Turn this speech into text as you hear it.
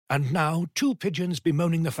And now, two pigeons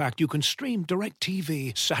bemoaning the fact you can stream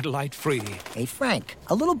DirecTV satellite-free. Hey, Frank,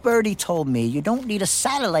 a little birdie told me you don't need a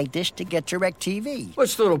satellite dish to get DirecTV.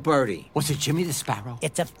 What's little birdie? Was it Jimmy the Sparrow?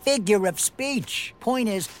 It's a figure of speech. Point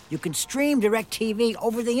is, you can stream DirecTV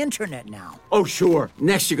over the internet now. Oh, sure.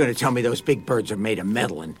 Next you're going to tell me those big birds are made of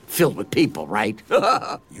metal and filled with people, right?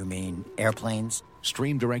 You mean airplanes?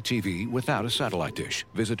 Stream DirecTV without a satellite dish.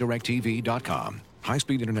 Visit DirecTV.com.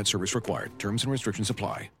 High-speed internet service required. Terms and restrictions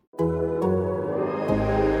apply.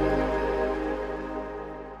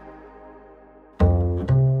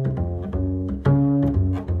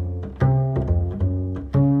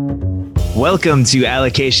 Welcome to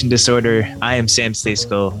Allocation Disorder. I am Sam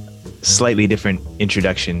Stejskal. Slightly different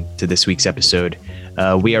introduction to this week's episode.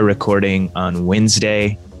 We are recording on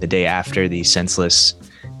Wednesday, the day after the senseless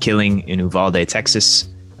killing in Uvalde, Texas.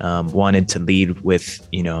 Wanted to lead with,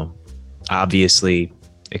 obviously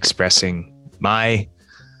expressing my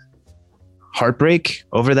heartbreak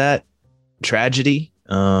over that tragedy,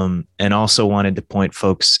 and also wanted to point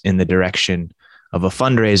folks in the direction of a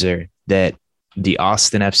fundraiser that the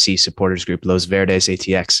Austin FC supporters group Los Verdes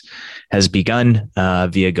ATX has begun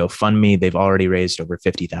via GoFundMe. They've already raised over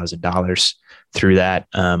 $50,000 through that.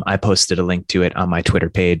 I posted a link to it on my Twitter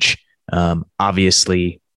page.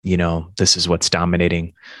 Obviously, this is what's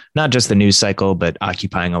dominating not just the news cycle, but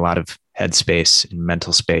occupying a lot of headspace and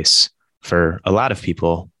mental space for a lot of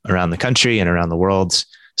people around the country and around the world,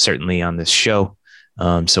 certainly on this show.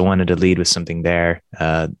 So wanted to lead with something there.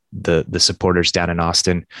 The supporters down in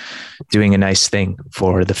Austin doing a nice thing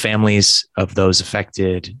for the families of those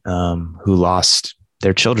affected who lost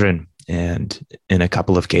their children, and in a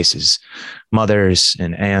couple of cases, mothers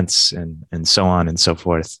and aunts and so on and so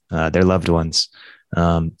forth, their loved ones.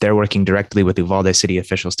 They're working directly with Uvalde city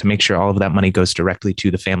officials to make sure all of that money goes directly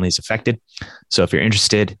to the families affected. So if you're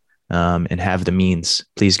interested and have the means,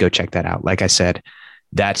 please go check that out. Like I said,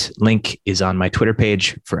 that link is on my Twitter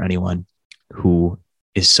page for anyone who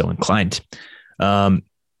is so inclined.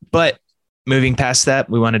 But moving past that,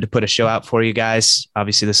 we wanted to put a show out for you guys.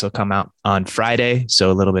 Obviously, this will come out on Friday,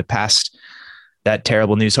 so a little bit past that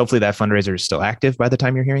terrible news. Hopefully that fundraiser is still active by the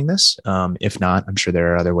time you're hearing this. If not, I'm sure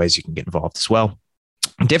there are other ways you can get involved as well.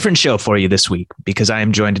 Different show for you this week because I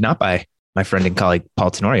am joined not by my friend and colleague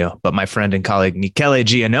Paul Tenorio, but my friend and colleague Michele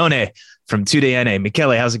Giannone from 2DNA.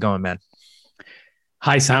 Michele, how's it going, man?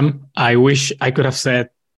 Hi, Sam. I wish I could have said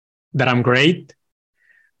that I'm great,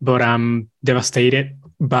 but I'm devastated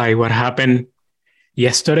by what happened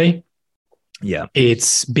yesterday. Yeah.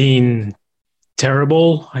 It's been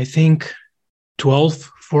terrible, I think, 12,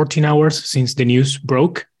 14 hours since the news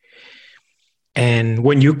broke. And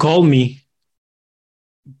when you called me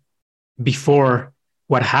before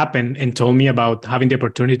what happened and told me about having the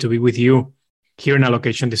opportunity to be with you here in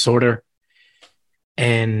Allocation Disorder,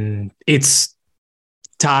 and it's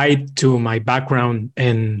tied to my background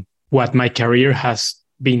and what my career has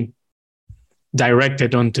been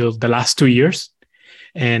directed until the last 2 years,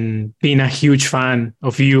 and being a huge fan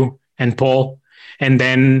of you and Paul, and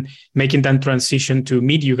then making that transition to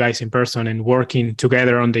meet you guys in person and working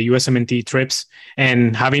together on the USMNT trips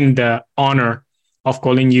and having the honor of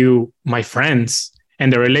calling you my friends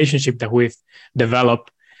and the relationship that we've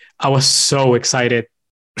developed. I was so excited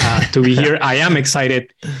to be here. I am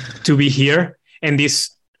excited to be here. And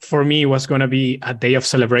this, for me, was going to be a day of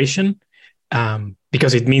celebration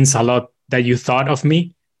because it means a lot that you thought of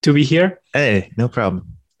me to be here. Hey, no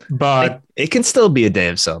problem. But it can still be a day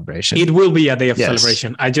of celebration. It will be a day of Yes.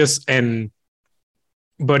 celebration.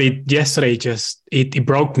 But yesterday it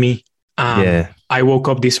broke me. I woke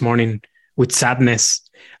up this morning with sadness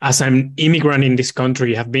as I'm an immigrant in this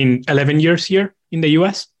country. I've been 11 years here in the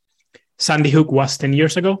US. Sandy Hook was 10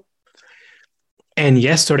 years ago. And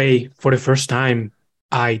yesterday, for the first time,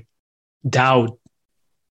 I doubt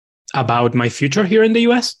about my future here in the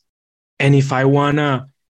US. And if I want to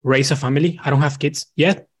raise a family, I don't have kids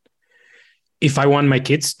yet. If I want my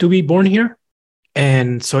kids to be born here.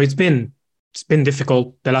 And so it's been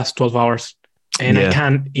difficult the last 12 hours. And I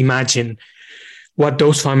can't imagine what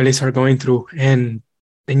those families are going through. And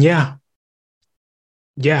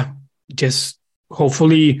just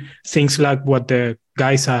hopefully things like what the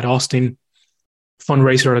guys at Austin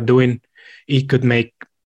fundraiser are doing, it could make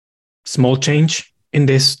small change in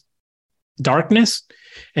this darkness.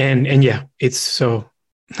 And it's so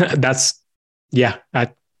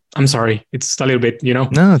I'm sorry. It's a little bit,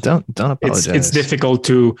 No, don't apologize. It's difficult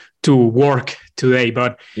to work today,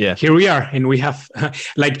 but here we are. And we have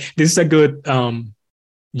this is a good,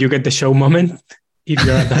 you get the show moment. If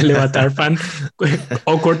you're a Levatar fan,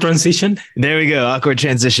 awkward transition. There we go. Awkward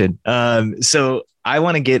transition. So I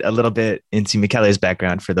want to get a little bit into Michele's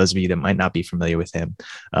background for those of you that might not be familiar with him.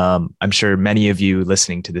 I'm sure many of you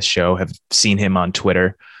listening to this show have seen him on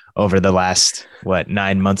Twitter over the last,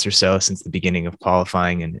 9 months or so since the beginning of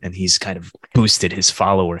qualifying. And he's kind of boosted his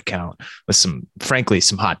follower count with frankly,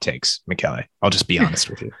 some hot takes, Michele. I'll just be honest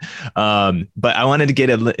with you. But I wanted to get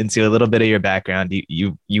into a little bit of your background.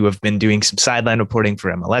 You have been doing some sideline reporting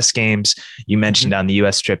for MLS games. You mentioned on the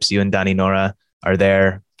US trips, you and Dani Nora are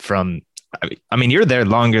there from, I mean, you're there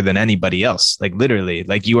longer than anybody else. Like literally,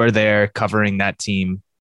 like you are there covering that team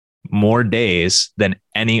more days than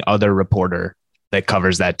any other reporter that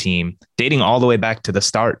covers that team, dating all the way back to the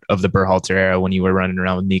start of the Berhalter era when you were running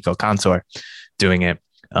around with Nico Cantor doing it.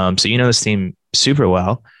 So you know this team super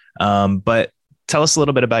well. But tell us a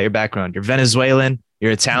little bit about your background. You're Venezuelan,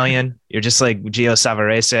 you're Italian, you're just like Gio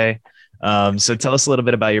Savarese. So tell us a little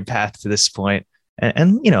bit about your path to this point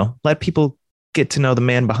and let people get to know the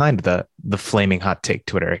man behind the Flaming Hot Take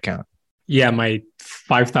Twitter account. Yeah, my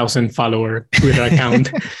 5,000 follower Twitter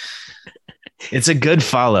account. It's a good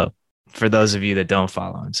follow for those of you that don't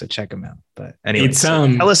follow him. So check him out. But anyway,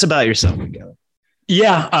 tell us about yourself, Miguel.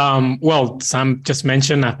 Yeah. Well, Sam just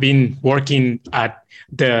mentioned I've been working at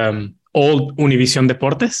the old Univision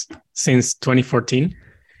Deportes since 2014.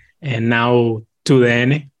 And now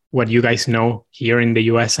TUDN, what you guys know here in the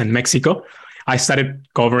US and Mexico. I started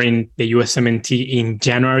covering the USMNT in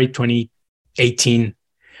January 2018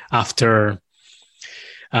 after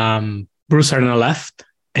Bruce Arena left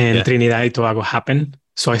and Trinidad and Tobago happened.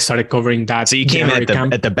 So I started covering that. So you came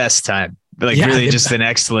at the best time, really just an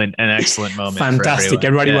excellent moment. Fantastic.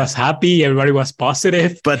 Everybody was happy. Everybody was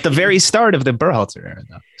positive. But the very start of the Berhalter era,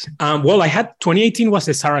 though. Well, I had 2018 was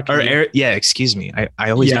the Saracen. Excuse me.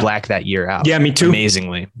 I always black that year out. Yeah, me too.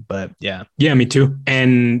 Amazingly, but yeah. Yeah, me too.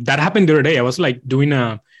 And that happened the other day. I was like doing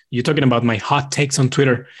you're talking about my hot takes on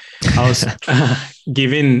Twitter. I was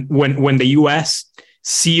giving when the US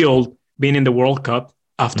sealed being in the World Cup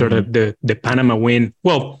after the Panama win.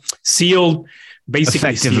 Well, sealed,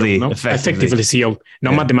 basically effectively sealed.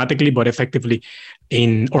 Not mathematically, but effectively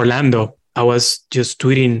in Orlando. I was just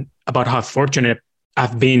tweeting about how fortunate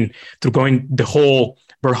I've been through going the whole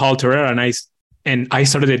Berhalter era. And I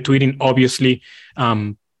started tweeting, obviously,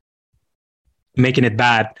 making it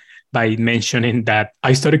bad by mentioning that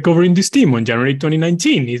I started covering this team on January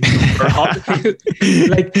 2019. You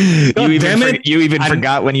even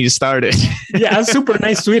forgot when you started. Yeah, a super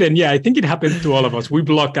nice tweet. And yeah, I think it happened to all of us. We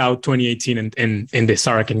blocked out 2018 and the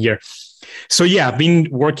Saracen year. So yeah, I've been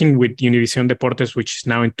working with Univision Deportes, which is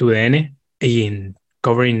now in TUDN, in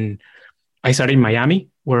covering. I started in Miami,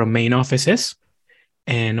 where our main office is.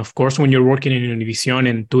 And of course, when you're working in Univision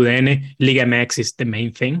and TUDN, Liga MX is the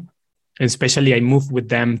main thing. And especially I moved with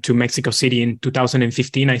them to Mexico City in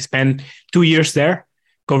 2015. I spent 2 years there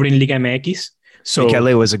covering Liga MX. So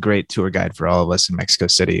Michele was a great tour guide for all of us in Mexico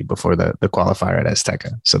City before the qualifier at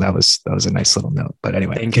Azteca. So that was a nice little note. But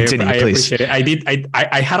anyway, continue, please. I appreciate it.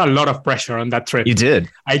 I had a lot of pressure on that trip. You did.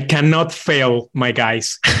 I cannot fail, my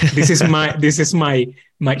guys. This is my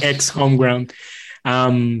ex home ground.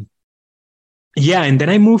 Yeah, and then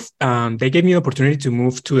I moved. They gave me the opportunity to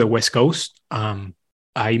move to the West Coast.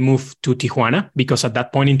 I moved to Tijuana because at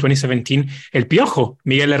that point in 2017, El Piojo,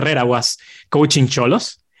 Miguel Herrera, was coaching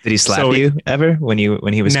Xolos. Did he slap you ever when he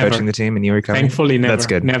was coaching the team and you were covering? Thankfully, never. That's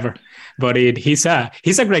good. Never. But he's a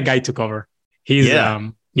great guy to cover. He's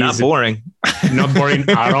not boring. Not boring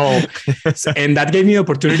at all. And that gave me the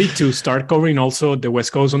opportunity to start covering also the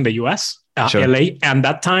West Coast on the US, sure. LA. And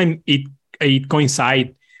that time it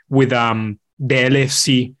coincided with the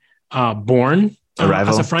LFC born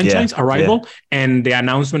as a franchise, arrival, and the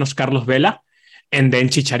announcement of Carlos Vela. And then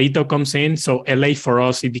Chicharito comes in. So LA for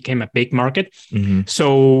us, it became a big market. Mm-hmm.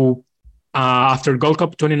 So after Gold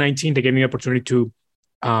Cup 2019, they gave me the opportunity to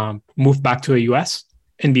move back to the US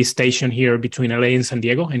and be stationed here between LA and San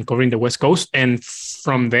Diego and covering the West Coast. And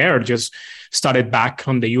from there, just started back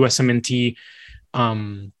on the USMNT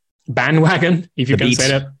bandwagon, if you can say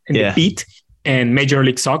that, in the beat, and Major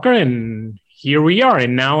League Soccer. And here we are.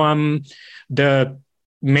 And now I'm the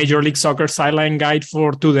Major League Soccer sideline guide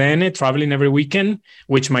for TUDN, traveling every weekend,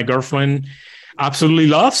 which my girlfriend absolutely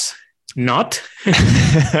loves. Not.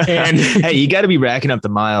 And hey, you got to be racking up the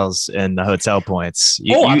miles and the hotel points.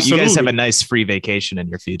 You guys have a nice free vacation in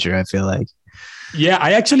your future, I feel like. Yeah,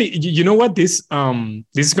 I actually, you know what? This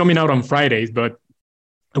is coming out on Fridays, but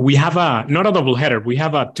we have not a double header. We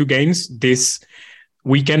have 2 games this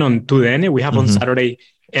weekend on TUDN. We have on Saturday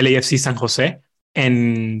LAFC San Jose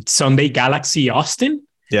and Sunday Galaxy Austin.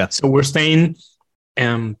 Yeah. So we're staying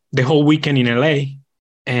the whole weekend in LA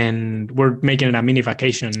and we're making it a mini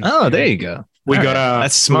vacation. Oh, there you go. We All got right. a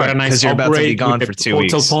That's smart, we got a nice 'cause you're about to be upgrade gone with for the 2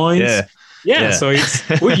 total weeks. points. Yeah. Yeah. So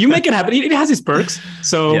you make it happen. It has its perks.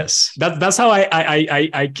 So Yes. that's how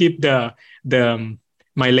I keep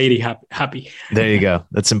my lady happy. There you go.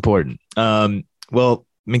 That's important. Well,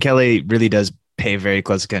 Michele really does pay very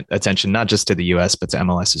close attention, not just to the US, but to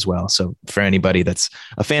MLS as well. So for anybody that's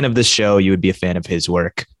a fan of this show, you would be a fan of his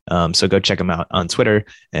work. So go check him out on Twitter.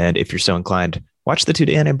 And if you're so inclined, watch the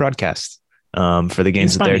 2DN broadcast for the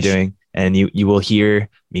games that they're doing. And you will hear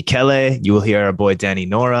Michele, you will hear our boy Danny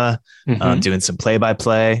Nora doing some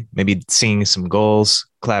play-by-play, maybe singing some goals,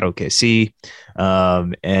 Claro que sí,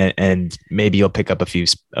 and maybe you'll pick up a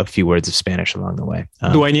few words of Spanish along the way.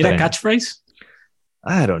 Do I need a catchphrase?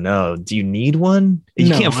 I don't know. Do you need one? You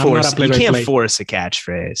No, can't I'm force. not a You can't play-by-play. force a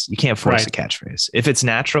catchphrase. You can't force a catchphrase. If it's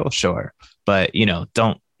natural, sure, but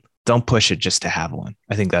don't push it just to have one.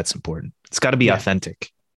 I think that's important. It's got to be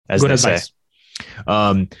authentic, as Good they advice.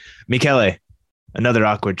 say. Michele, another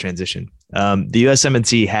awkward transition. The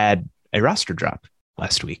USMNT had a roster drop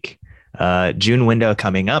last week. June window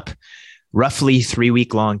coming up, roughly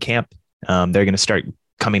 3-week long camp. They're going to start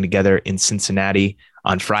coming together in Cincinnati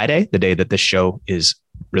on Friday, the day that this show is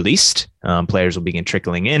released. Players will begin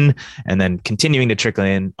trickling in and then continuing to trickle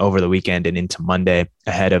in over the weekend and into Monday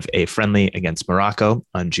ahead of a friendly against Morocco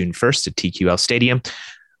on June 1st at TQL Stadium.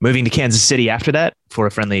 Moving to Kansas City after that for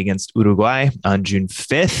a friendly against Uruguay on June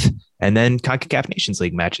 5th, and then CONCACAF Nations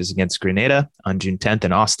League matches against Grenada on June 10th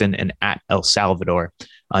in Austin and at El Salvador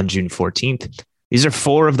on June 14th. These are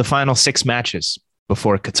 4 of the final 6 matches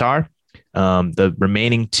before Qatar. The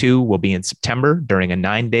remaining 2 will be in September during a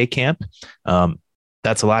 9-day camp.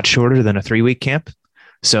 That's a lot shorter than a 3-week camp.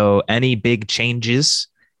 So any big changes,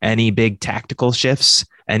 any big tactical shifts,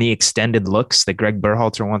 any extended looks that Greg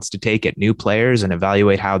Berhalter wants to take at new players and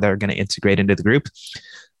evaluate how they're going to integrate into the group,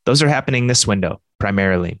 those are happening this window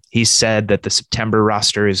primarily. He said that the September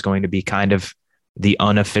roster is going to be kind of the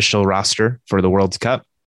unofficial roster for the World Cup.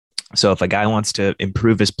 So if a guy wants to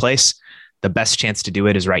improve his place, the best chance to do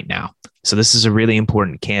it is right now. So this is a really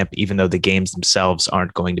important camp, even though the games themselves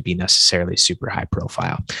aren't going to be necessarily super high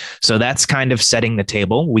profile. So that's kind of setting the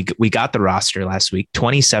table. We got the roster last week,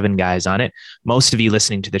 27 guys on it. Most of you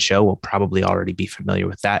listening to the show will probably already be familiar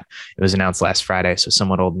with that. It was announced last Friday, so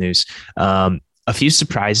somewhat old news. A few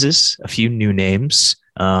surprises, a few new names,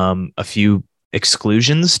 a few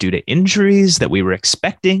exclusions due to injuries that we were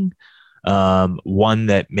expecting. One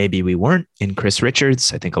that maybe we weren't, in Chris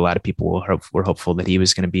Richards. I think a lot of people were hopeful that he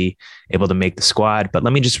was going to be able to make the squad, but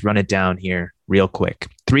let me just run it down here real quick.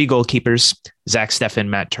 3 goalkeepers, Zach Steffen,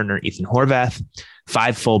 Matt Turner, Ethan Horvath.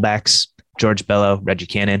 5 fullbacks, George Bello, Reggie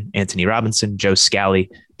Cannon, Anthony Robinson, Joe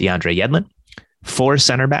Scally, DeAndre Yedlin. 4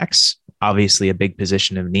 center backs, obviously a big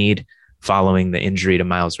position of need following the injury to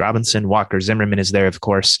Miles Robinson. Walker Zimmerman is there, of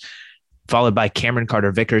course, followed by Cameron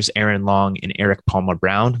Carter-Vickers, Aaron Long, and Eric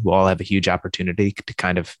Palmer-Brown, who all have a huge opportunity to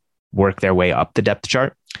kind of work their way up the depth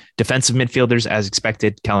chart. Defensive midfielders, as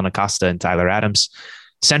expected, Kellen Acosta and Tyler Adams.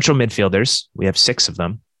 Central midfielders, we have 6 of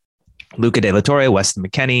them. Luca De La Torre, Weston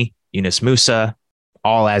McKennie, Yunus Musa,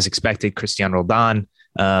 all as expected. Christian Roldan,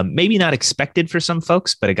 maybe not expected for some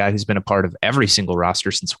folks, but a guy who's been a part of every single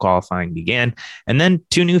roster since qualifying began. And then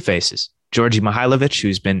 2 new faces. Georgi Mihailovic,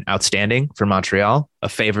 who's been outstanding for Montreal, a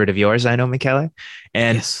favorite of yours, I know, Michele,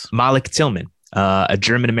 and yes, Malik Tillman, a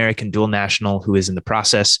German-American dual national who is in the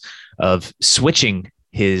process of switching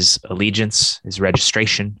his allegiance, his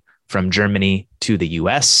registration from Germany to the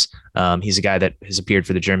U.S. He's a guy that has appeared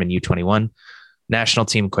for the German U21 national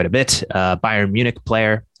team quite a bit. Bayern Munich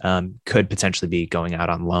player, could potentially be going out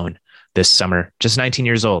on loan this summer. Just 19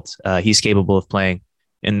 years old. He's capable of playing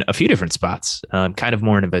in a few different spots, kind of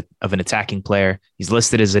more of an attacking player. He's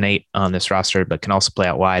listed as an 8 on this roster, but can also play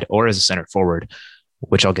out wide or as a center forward,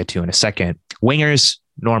 which I'll get to in a second. Wingers,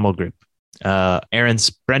 normal group.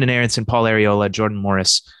 Brendan Aronson, Paul Areola, Jordan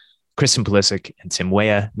Morris, Christian Pulisic, and Tim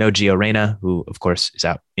Weah. No Gio Reyna, who, of course, is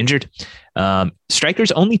out injured.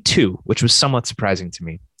 Strikers, only 2, which was somewhat surprising to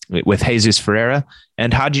me, with Jesus Ferreira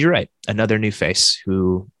and Haji Wright, another new face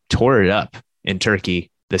who tore it up in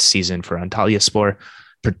Turkey this season for Antalyaspor,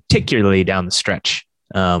 particularly down the stretch,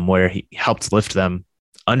 where he helped lift them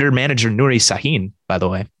under manager Nuri Sahin, by the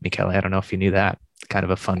way. Michele, I don't know if you knew that. Kind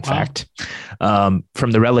of a fun fact.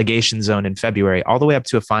 From the relegation zone in February all the way up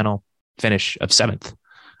to a final finish of 7th.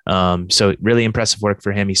 So really impressive work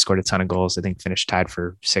for him. He scored a ton of goals. I think finished tied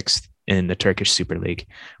for 6th in the Turkish Super League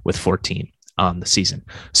with 14 on the season.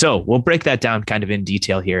 So we'll break that down kind of in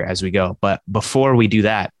detail here as we go. But before we do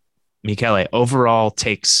that, Michele, overall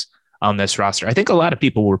takes on this roster. I think a lot of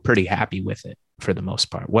people were pretty happy with it for the most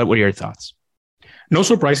part. What were your thoughts? No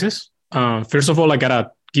surprises. First of all, I gotta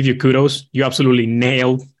give you kudos. You absolutely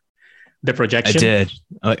nailed the projection. I did.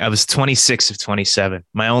 I was 26 of 27.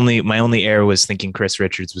 My only error was thinking Chris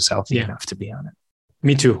Richards was healthy enough to be on it.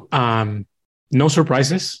 Me too. No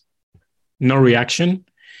surprises, no reaction.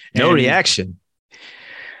 No reaction.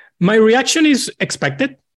 My reaction is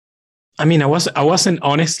expected. I mean, I wasn't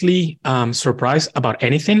honestly surprised about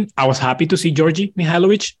anything. I was happy to see Georgi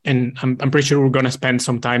Mihailovic, and I'm pretty sure we're going to spend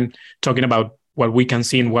some time talking about what we can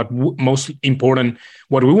see and what most important,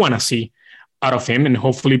 what we want to see out of him. And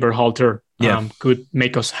hopefully Berhalter could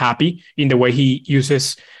make us happy in the way he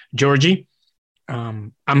uses Georgi.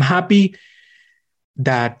 I'm happy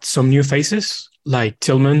that some new faces like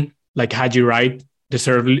Tillman, like Haji Wright,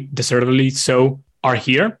 deservedly so, are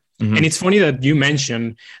here. Mm-hmm. And it's funny that you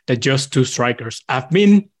mentioned that just two strikers.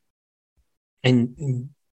 And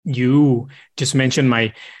you just mentioned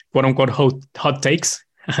my quote unquote hot takes.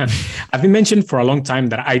 I've been mentioned for a long time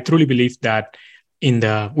that I truly believe that we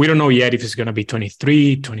don't know yet if it's going to be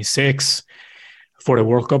 23, 26 for the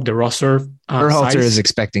World Cup, the roster. Berhalter is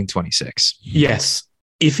expecting 26. Yes.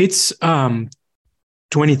 If it's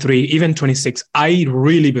 23, even 26, I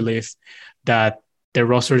really believe that the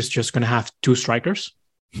roster is just going to have two strikers.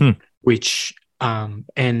 Which and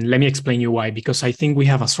let me explain you why, because I think we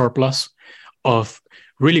have a surplus of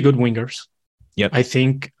really good wingers. Yep. I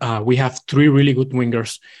think we have three really good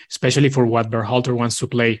wingers, especially for what Berhalter wants to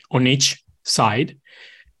play on each side.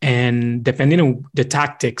 And depending on the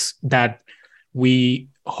tactics that we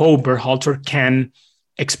hope Berhalter can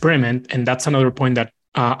experiment, and that's another point that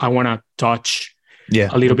I want to touch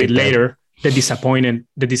a little bit later, the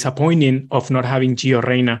disappointing of not having Gio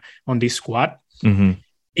Reyna on this squad. Mm-hmm.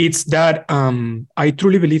 It's that I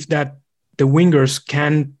truly believe that the wingers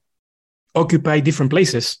can occupy different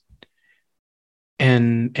places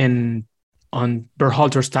and on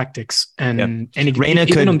Berhalter's tactics. And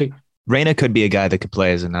Reyna could be a guy that could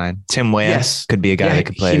play as a 9. Tim Weah could be a guy that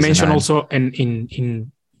could play as a 9. He mentioned also,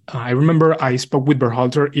 in I remember I spoke with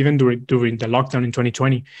Berhalter even during the lockdown in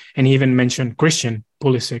 2020, and he even mentioned Christian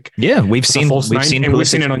Pulisic. Yeah, we've seen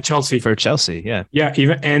it on Chelsea for Chelsea. Yeah,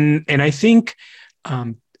 even and I think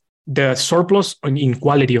the surplus in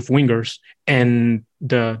quality of wingers and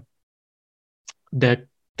the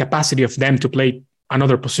capacity of them to play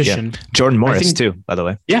another position. Jordan Morris too, by the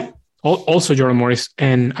way. Yeah, also Jordan Morris,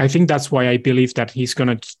 and I think that's why I believe that he's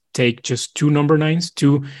gonna take just two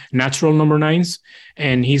natural number 9s,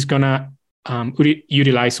 and he's gonna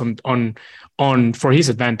utilize on for his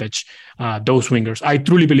advantage those wingers. I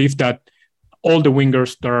truly believe that all the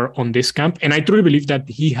wingers that are on this camp, and I truly believe that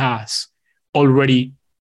he has already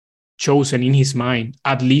chosen in his mind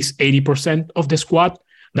at least 80% of the squad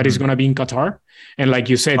that is going to be in Qatar. And like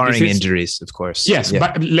you said, barring injuries, of course. Yes,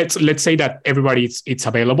 but let's say that everybody it's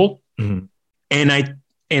available. Mm-hmm.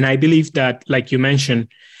 And I believe that, like you mentioned,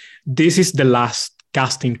 this is the last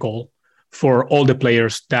casting call for all the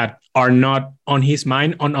players that are not on his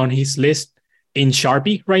mind, on his list in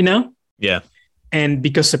Sharpie right now. Yeah. And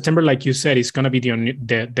because September, like you said, is going to be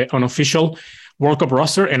the unofficial World Cup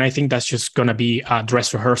roster. And I think that's just going to be a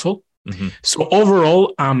dress rehearsal. Mm-hmm. So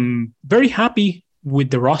overall, I'm very happy with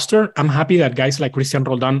the roster. I'm happy that guys like Christian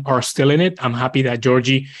Roldan are still in it. I'm happy that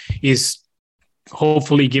Georgi is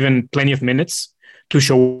hopefully given plenty of minutes to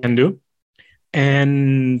show what he can do.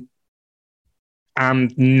 And I'm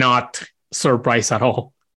not surprised at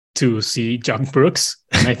all to see John Brooks.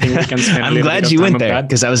 And I think we can spend I'm glad you went there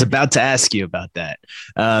because I was about to ask you about that.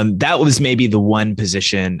 That was maybe the one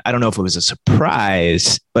position. I don't know if it was a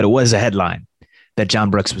surprise, but it was a headline that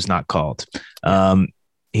John Brooks was not called.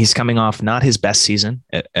 He's coming off not his best season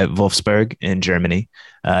at Wolfsburg in Germany.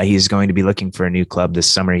 He's going to be looking for a new club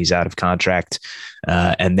this summer. He's out of contract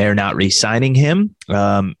and they're not re-signing him.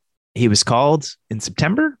 He was called in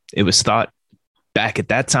September. It was thought back at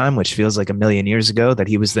that time, which feels like a million years ago, that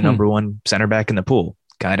he was the number one center back in the pool,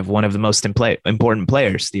 kind of one of the most important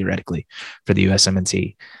players theoretically for the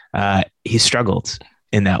USMNT. He struggled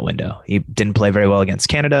in that window. He didn't play very well against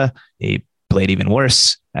Canada. He played even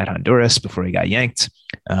worse at Honduras before he got yanked.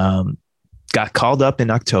 Got called up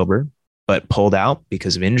in October, but pulled out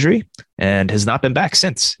because of injury and has not been back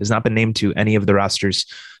since. Has not been named to any of the rosters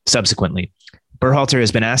subsequently. Berhalter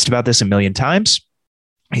has been asked about this a million times.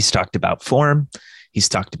 He's talked about form. He's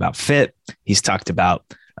talked about fit. He's talked about,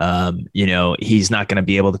 he's not going to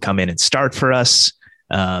be able to come in and start for us.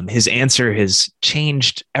 His answer has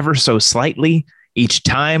changed ever so slightly each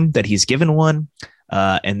time that he's given one.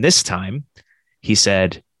 And this time he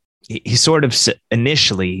said, he sort of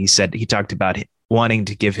initially, he talked about wanting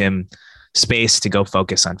to give him space to go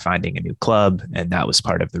focus on finding a new club. And that was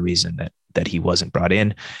part of the reason that he wasn't brought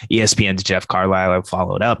in. ESPN's Jeff Carlisle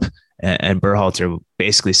followed up, and Berhalter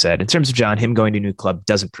basically said, in terms of John, him going to a new club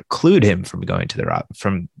doesn't preclude him from going to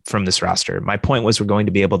from this roster. My point was we're going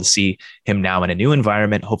to be able to see him now in a new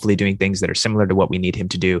environment, hopefully doing things that are similar to what we need him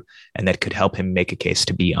to do and that could help him make a case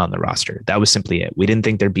to be on the roster. That was simply it. We didn't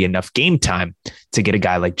think there'd be enough game time to get a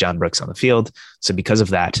guy like John Brooks on the field. So because of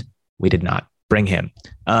that, we did not bring him.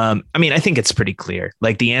 I mean, I think it's pretty clear.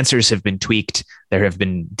 Like, the answers have been tweaked. There have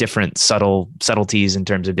been different subtleties in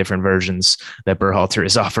terms of different versions that Berhalter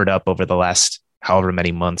has offered up over the last however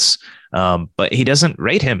many months. But he doesn't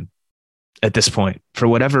rate him at this point for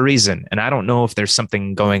whatever reason. And I don't know if there's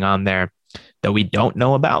something going on there that we don't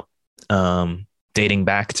know about. Dating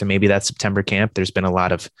back to maybe that September camp, there's been a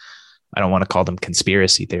lot of, I don't want to call them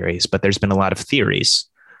conspiracy theories, but there's been a lot of theories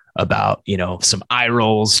about, you know, some eye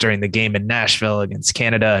rolls during the game in Nashville against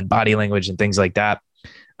Canada and body language and things like that.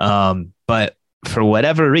 But for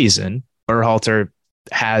whatever reason, Berhalter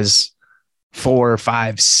has 4,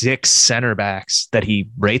 5, 6 center backs that he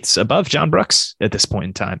rates above John Brooks at this point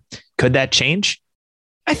in time. Could that change?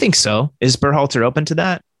 I think so. Is Berhalter open to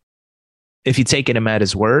that? If you take him at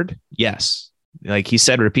his word, yes. Like he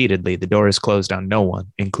said repeatedly, the door is closed on no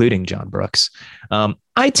one, including John Brooks.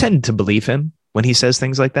 I tend to believe him when he says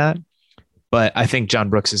things like that, but I think John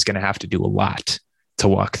Brooks is going to have to do a lot to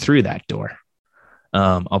walk through that door.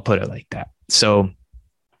 I'll put it like that. So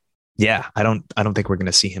yeah, I don't think we're going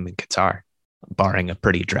to see him in Qatar, barring a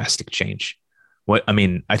pretty drastic change.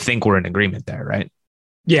 I think we're in agreement there, right?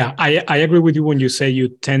 Yeah, I agree with you when you say you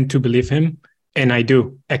tend to believe him, and I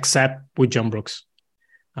do, except with John Brooks.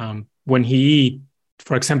 When he,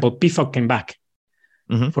 for example, Pifok came back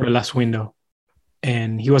for the last window,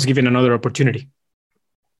 and he was given another opportunity.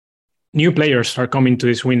 New players are coming to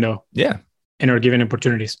this window, and are given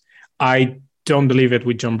opportunities. I don't believe it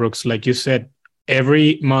with John Brooks. Like you said,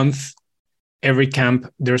 every month, every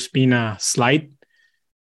camp, there's been a slight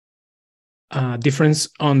difference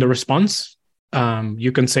on the response.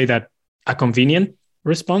 You can say that a convenient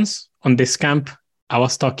response on this camp. I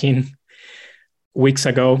was talking weeks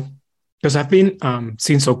ago, because I've been,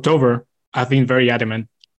 since October, I've been very adamant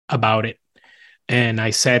about it. And I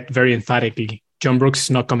said very emphatically, John Brooks is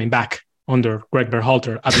not coming back under Greg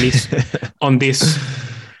Berhalter, at least on this.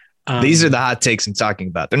 These are the hot takes I'm talking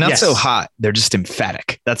about. They're not so hot. They're just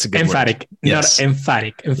emphatic. That's a good emphatic, word. Yes. Not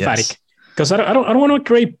emphatic. Because I don't want to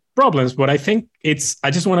create problems, but I think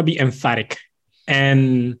I just want to be emphatic.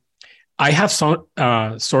 And I have some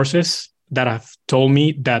sources that have told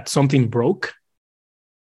me that something broke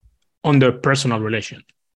on the personal relation,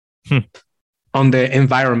 on the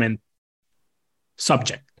environment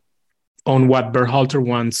subject, on what Berhalter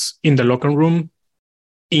wants in the locker room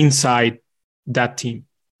inside that team.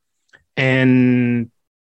 And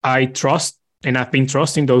I trust, and I've been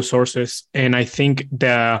trusting those sources, and I think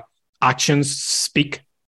the actions speak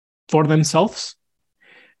for themselves.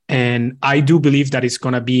 And I do believe that it's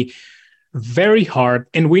going to be very hard.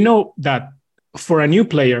 And we know that for a new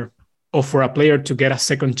player, or for a player to get a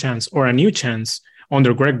second chance or a new chance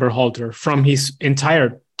under Greg Berhalter from his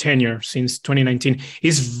entire tenure since 2019,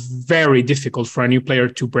 is very difficult for a new player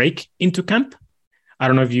to break into camp. I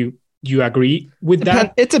don't know if you agree with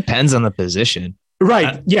that. It depends on the position.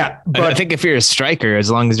 Right. Yeah. But I think if you're a striker,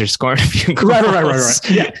 as long as you're scoring a few goals.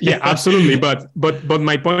 Right. Yeah, absolutely. But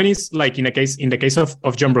my point is, like in the case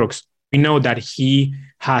of John Brooks, we know that he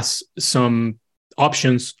has some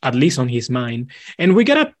options, at least on his mind. And we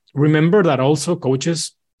gotta remember that also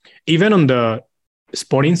coaches, even on the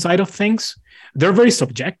sporting side of things, they're very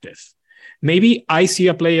subjective. Maybe I see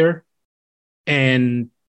a player and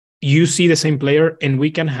you see the same player, and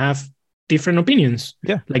we can have different opinions.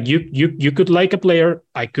 Yeah. Like you could like a player,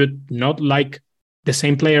 I could not like the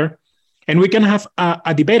same player, and we can have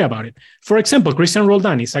a debate about it. For example, Christian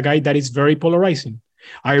Roldan is a guy that is very polarizing.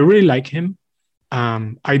 I really like him.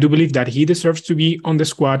 I do believe that he deserves to be on the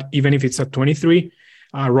squad, even if it's a 23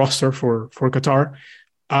 roster for Qatar.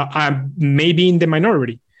 I'm maybe in the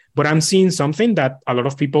minority, but I'm seeing something that a lot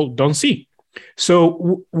of people don't see.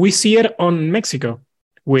 So we see it on Mexico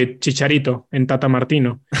with Chicharito and Tata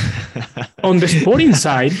Martino. On the sporting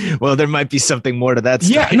side, well, there might be something more to that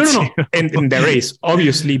story. Yeah, no, and there is,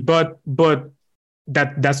 obviously, but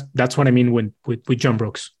that's what I mean with John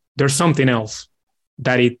Brooks. There's something else,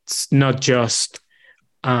 that it's not just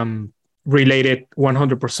related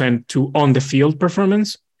 100% to on the field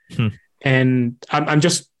performance. And I'm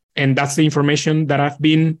just, and that's the information that I've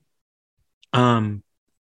been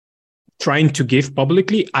trying to give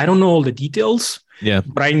publicly. I don't know all the details. Yeah,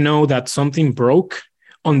 but I know that something broke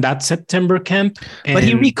on that September camp. But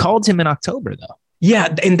he recalled him in October, though.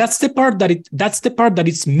 Yeah, and that's the part that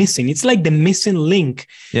it's missing. It's like the missing link.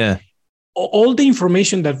 Yeah. All the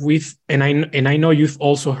information that and I know you've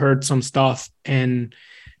also heard some stuff, and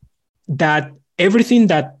that everything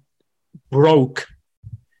that broke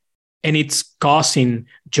and it's causing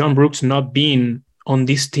John Brooks not being on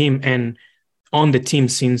this team and on the team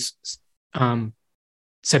since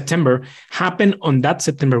September happened on that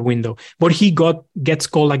September window, but he gets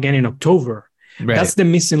called again in October. Right. That's the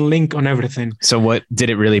missing link on everything. So what did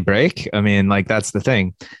it really break? I mean, like, that's the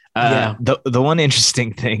thing. The one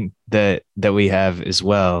interesting thing that we have as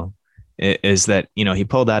well is that, you know, he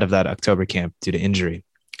pulled out of that October camp due to injury.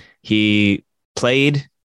 He played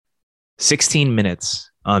 16 minutes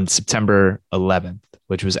on September 11th,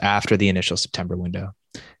 which was after the initial September window.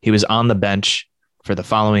 He was on the bench for the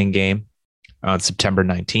following game on September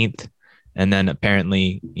 19th, and then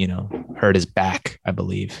apparently, you know, hurt his back, I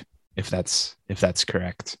believe, if that's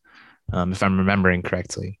correct. If I'm remembering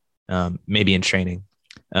correctly, maybe in training.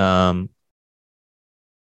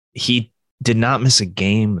 He did not miss a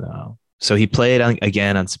game though. So he played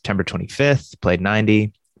again on September 25th, played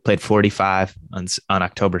 90, played 45 on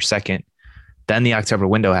October 2nd. Then the October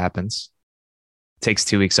window happens, takes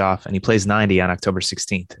 2 weeks off, and he plays 90 on October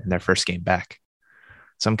 16th in their first game back.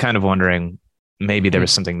 So I'm kind of wondering, maybe there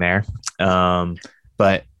was something there.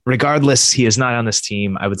 But regardless, he is not on this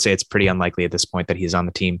team. I would say it's pretty unlikely at this point that he's on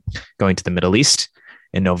the team going to the Middle East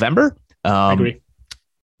in November. I agree.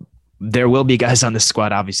 There will be guys on this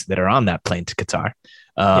squad, obviously, that are on that plane to Qatar.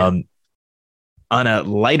 On a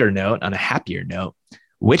lighter note, on a happier note,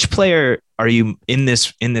 which player are you in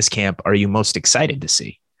this camp are you most excited to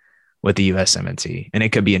see with the USMNT? And it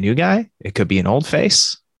could be a new guy, it could be an old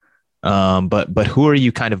face. But who are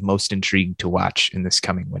you kind of most intrigued to watch in this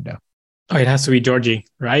coming window? Oh, it has to be Georgie,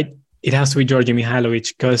 right? It has to be Georgie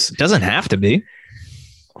Mihailovic, because it doesn't have to be.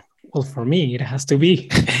 Well, for me, it has to be.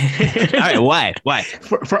 All right, why?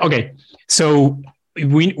 Okay, so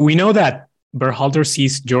we know that Berhalter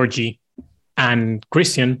sees Georgie and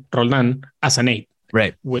Christian Roldan as an 8,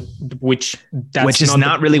 right? Which is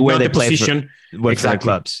not really where they play position for the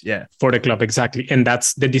clubs, yeah, for the club, exactly, and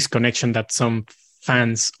that's the disconnection that some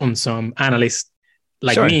fans on some analysts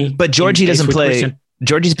like me. But Georgie doesn't play. Christian.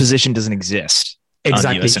 Georgie's position doesn't exist.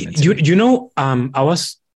 Exactly. You know, I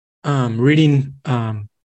was reading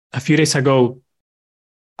a few days ago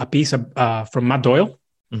a piece from Matt Doyle,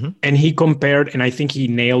 and he compared, and I think he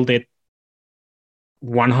nailed it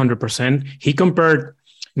 100%. He compared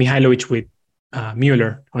Mihailovic with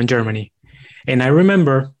Müller on Germany, and I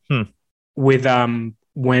remember with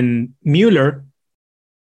when Müller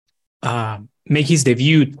make his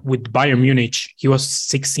debut with Bayern Munich, he was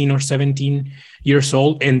 16 or 17 years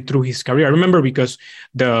old, and through his career, I remember because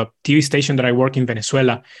the TV station that I work in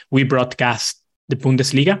Venezuela, we broadcast the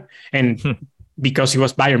Bundesliga, and because he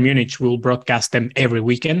was Bayern Munich, we'll broadcast them every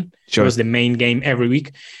weekend. Sure. It was the main game every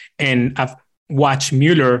week, and I've watched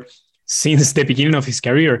Müller since the beginning of his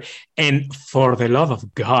career, and for the love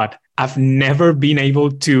of God, I've never been able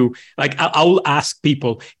to, like, I'll ask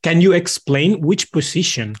people, can you explain which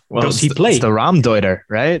position does he play? It's the Raumdeuter,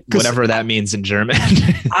 right? Whatever that means in German.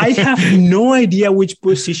 I have no idea which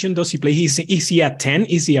position does he play. Is he a 10?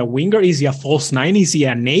 Is he a winger? Is he a false 9? Is he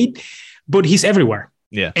an 8? But he's everywhere.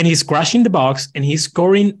 Yeah. And he's crashing the box, and he's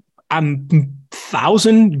scoring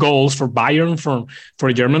 1,000 goals for Bayern for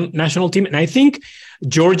a German national team. And I think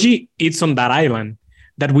Georgie is on that island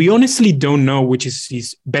that we honestly don't know which is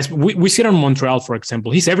his best. We see it on Montreal, for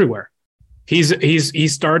example. He's everywhere. He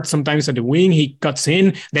starts sometimes at the wing, he cuts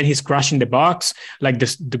in, then he's crashing the box, like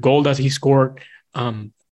the goal that he scored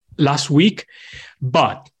last week.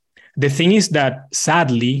 But the thing is that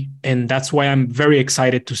sadly, and that's why I'm very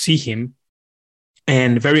excited to see him,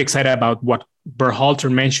 and very excited about what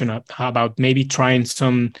Berhalter mentioned about maybe trying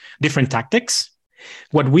some different tactics,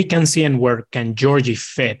 what we can see and where can Georgie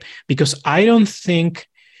fit, because I don't think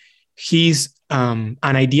he's an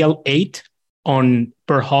ideal 8 on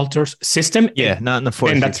Berhalter's system. Yeah, not in the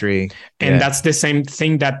 4-3-3. And that's the same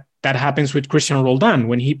thing that happens with Christian Roldan.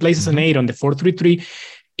 When he plays as an 8 on the 4-3-3,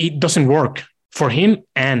 it doesn't work for him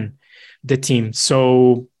and the team.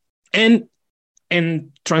 So, and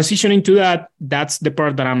transitioning to that's the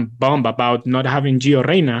part that I'm bummed about, not having Gio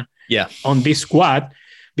Reyna on this squad,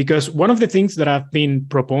 because one of the things that I've been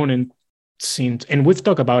proponent since, and we've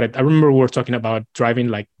talked about it, I remember we were talking about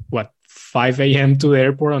driving 5 a.m. to the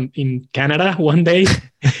airport in Canada one day,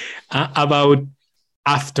 about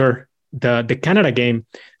after the Canada game,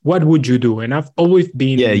 what would you do? And I've always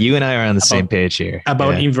been... Yeah, you and I are on the same page here.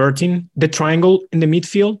 About inverting the triangle in the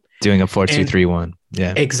midfield. Doing a 4-2-3-1.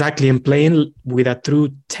 Yeah, exactly. And playing with a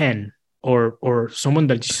true 10 or someone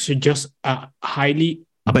that should just highly.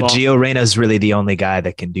 But Gio Reyna is really the only guy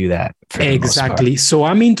that can do that. Exactly. So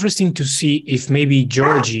I'm interested to see if maybe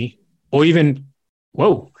Georgie or even,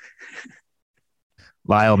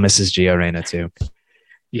 Lyle misses Gio Reyna too.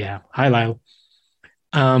 Yeah. Hi, Lyle.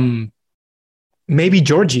 Maybe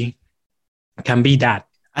Georgie can be that.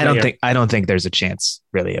 I don't think there's a chance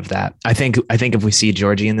really of that. I think if we see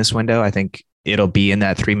Georgie in this window, I think it'll be in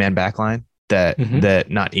that 3-man back line that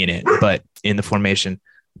not in it, but in the formation.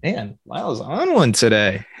 Man, Lyle's on one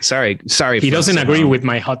today. Sorry. He doesn't agree with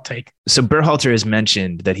my hot take. So Berhalter has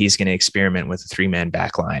mentioned that he's going to experiment with a 3-man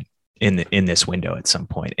back line in this window at some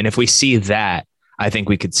point. And if we see that, I think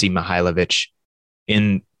we could see Mihailovic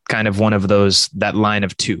in kind of one of those, that line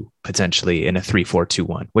of two, potentially in a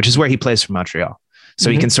 3-4-2-1, which is where he plays for Montreal. So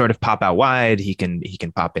he can sort of pop out wide. He can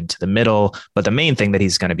pop into the middle. But the main thing that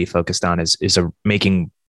he's going to be focused on is making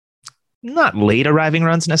not late arriving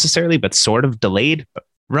runs necessarily, but sort of delayed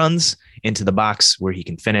runs into the box where he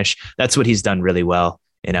can finish. That's what he's done really well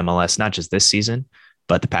in MLS, not just this season,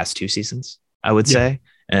 but the past 2 seasons, I would say.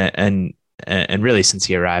 And really since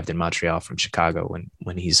he arrived in Montreal from Chicago,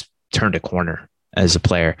 when he's turned a corner as a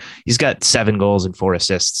player. He's got 7 goals and 4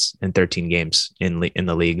 assists in 13 games in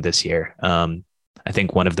the league this year. I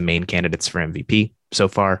think one of the main candidates for MVP so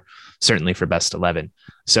far, certainly for best 11.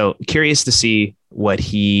 So curious to see what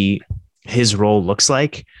his role looks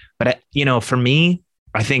like. But for me,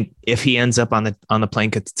 I think if he ends up on the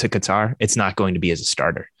plane to Qatar, it's not going to be as a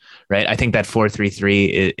starter, right? I think that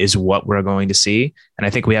 4-3-3 is what we're going to see. And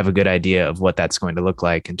I think we have a good idea of what that's going to look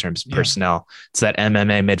like in terms of personnel. It's that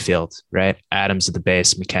MMA midfield, right? Adams at the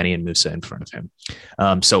base, McKennie and Musa in front of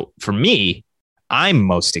him. So for me, I'm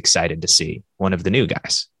most excited to see one of the new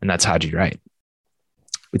guys, and that's Haji Wright.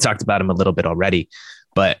 We talked about him a little bit already,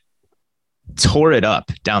 but tore it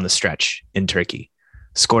up down the stretch in Turkey,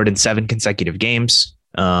 scored in 7 consecutive games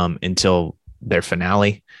until their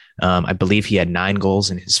finale. I believe he had 9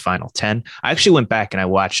 goals in his final 10. I actually went back and I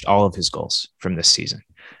watched all of his goals from this season,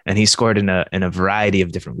 and he scored in a variety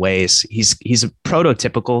of different ways. He's a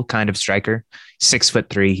prototypical kind of striker,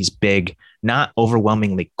 6'3". He's big, not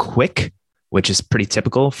overwhelmingly quick, which is pretty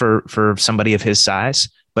typical for somebody of his size.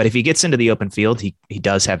 But if he gets into the open field, he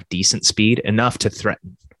does have decent speed, enough to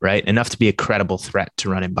threaten, right? Enough to be a credible threat to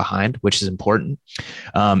run in behind, which is important.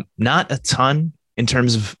 Not a ton in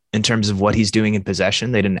terms of what he's doing in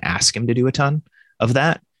possession. They didn't ask him to do a ton of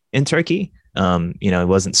that in Turkey. He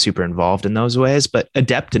wasn't super involved in those ways, but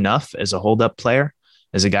adept enough as a hold-up player,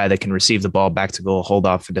 as a guy that can receive the ball back to goal, hold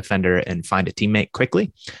off a defender, and find a teammate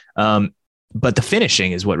quickly. But the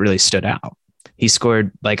finishing is what really stood out. He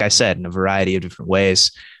scored, like I said, in a variety of different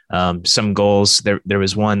ways. Some goals. There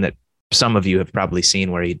was one that some of you have probably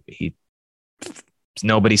seen where he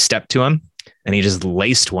nobody stepped to him, and he just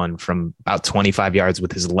laced one from about 25 yards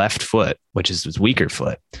with his left foot, which is his weaker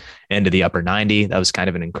foot, into the upper 90. That was kind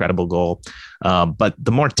of an incredible goal. But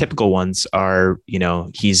the more typical ones are,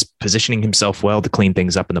 he's positioning himself well to clean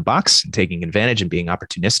things up in the box, taking advantage and being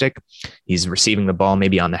opportunistic. He's receiving the ball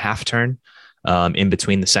maybe on the half turn in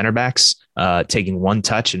between the center backs, taking one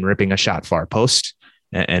touch and ripping a shot far post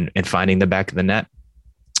and finding the back of the net.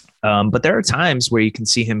 But there are times where you can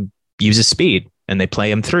see him use his speed and they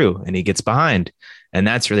play him through and he gets behind. And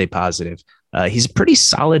that's really positive. He's a pretty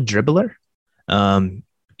solid dribbler.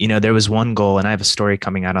 There was one goal, and I have a story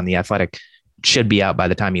coming out on The Athletic. It should be out by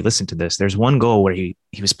the time you listen to this. There's one goal where he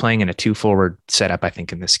was playing in a 2-forward setup, I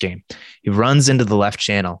think, in this game. He runs into the left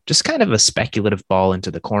channel, just kind of a speculative ball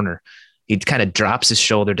into the corner. He kind of drops his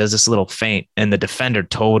shoulder, does this little feint, and the defender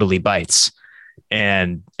totally bites.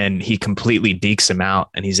 And he completely dekes him out,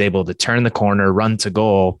 and he's able to turn the corner, run to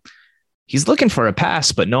goal. He's looking for a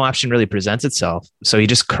pass, but no option really presents itself. So he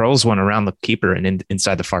just curls one around the keeper and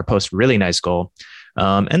inside the far post. Really nice goal.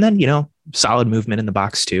 And then, solid movement in the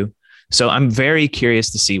box too. So I'm very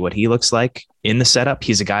curious to see what he looks like in the setup.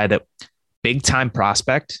 He's a guy that big time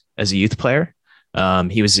prospect as a youth player.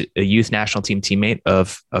 He was a youth national team teammate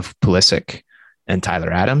of Pulisic and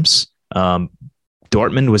Tyler Adams.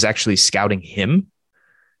 Dortmund was actually scouting him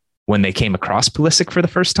when they came across Pulisic for the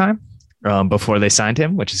first time before they signed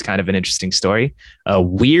him, which is kind of an interesting story. A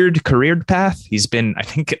weird career path. He's been, I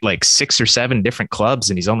think, at like 6 or 7 different clubs,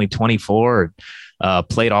 and he's only 24.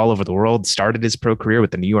 Played all over the world. Started his pro career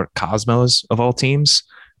with the New York Cosmos of all teams,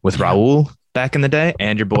 with Raul back in the day,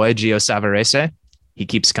 and your boy Gio Savarese. He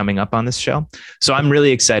keeps coming up on this show, so I'm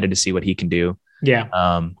really excited to see what he can do.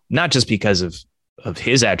 Yeah. Not just because of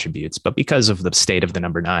his attributes, but because of the state of the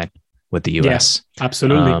number 9 with the US. Yeah,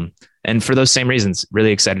 absolutely. And for those same reasons,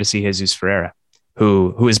 really excited to see Jesus Ferreira,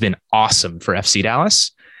 who has been awesome for FC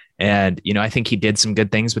Dallas And, I think he did some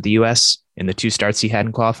good things with the U.S. in the 2 starts he had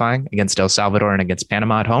in qualifying against El Salvador and against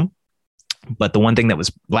Panama at home. But the one thing that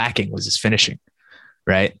was lacking was his finishing,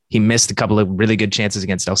 right? He missed a couple of really good chances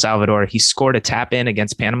against El Salvador. He scored a tap in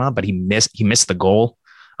against Panama, but he missed the goal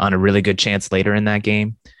on a really good chance later in that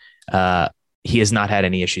game. He has not had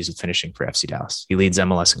any issues with finishing for FC Dallas. He leads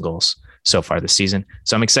MLS in goals so far this season.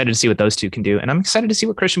 So I'm excited to see what those two can do. And I'm excited to see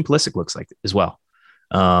what Christian Pulisic looks like as well.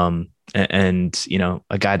 And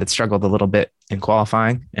a guy that struggled a little bit in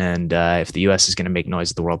qualifying. And if the U.S. is going to make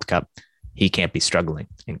noise at the World Cup, he can't be struggling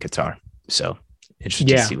in Qatar. So interested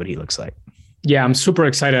to see what he looks like. Yeah, I'm super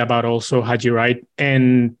excited about also Haji Wright.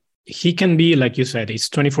 And he can be, like you said, he's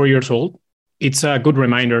 24 years old. It's a good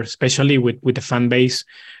reminder, especially with the fan base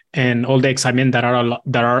and all the excitement that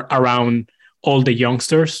are around all the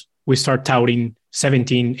youngsters. We start touting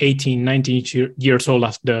 17, 18, 19 years old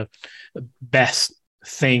as the best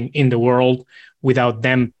thing in the world without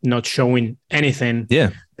them not showing anything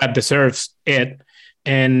that deserves it.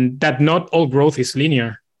 And that not all growth is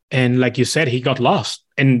linear. And like you said, he got lost.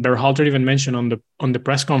 And Berhalter even mentioned on the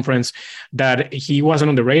press conference that he wasn't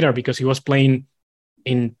on the radar because he was playing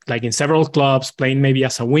in several clubs, playing maybe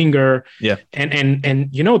as a winger. Yeah.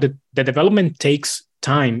 And the development takes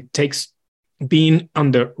time, takes being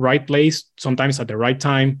on the right place, sometimes at the right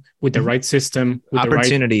time, with the right system, with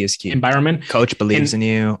opportunity the right is key. Environment. Coach believes in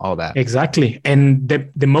you, all that. Exactly. And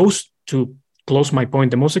the most, to close my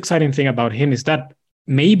point, the most exciting thing about him is that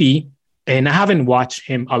maybe, and I haven't watched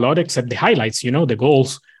him a lot except the highlights, the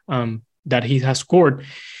goals that he has scored.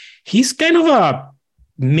 He's kind of a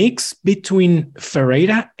mix between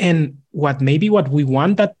Ferreira and what we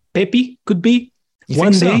want that Pepi could be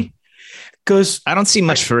one day. Because I don't see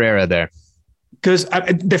much Ferreira there. Because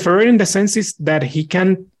the Ferreira in the sense is that he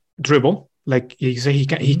can dribble, like you say,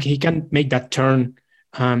 he can make that turn,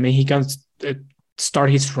 and he can start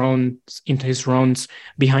his runs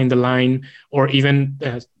behind the line or even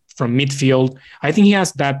from midfield. I think he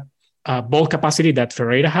has that ball capacity that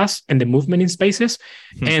Ferreira has and the movement in spaces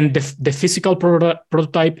and the physical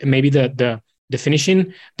prototype and maybe the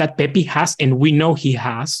finishing that Pepi has, and we know he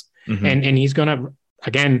has, and he's gonna.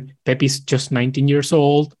 Again, Pepi's just 19 years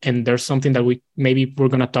old, and there's something that we're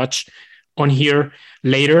going to touch on here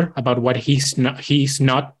later about what he's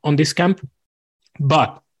not on this camp.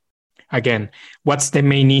 But again, what's the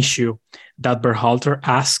main issue that Berhalter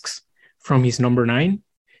asks from his number 9?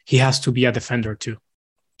 He has to be a defender too.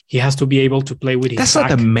 He has to be able to play with his back.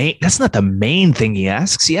 That's not the main thing he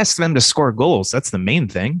asks. He asks them to score goals. That's the main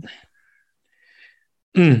thing.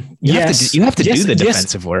 You have to do the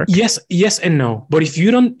defensive work. Yes and no. But if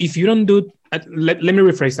you don't do, let me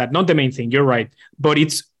rephrase that. Not the main thing. You're right. But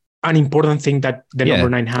it's an important thing that the number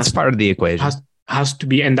 9 has. It's part of the equation. Has to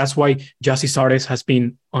be, and that's why Gyasi Zardes has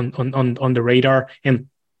been on the radar and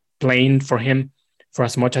playing for him for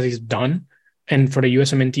as much as he's done, and for the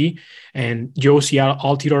USMNT and Josie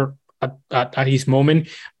Altidore at his moment.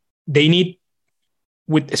 They need,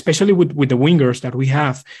 especially with the wingers that we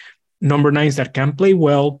have, number 9s that can play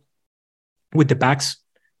well with the backs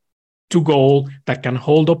to goal, that can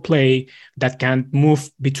hold up play, that can move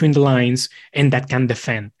between the lines, and that can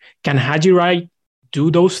defend. Can Haji Wright do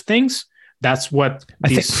those things? That's what I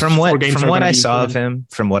think from what I saw of him,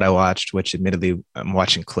 from what I watched, which admittedly I'm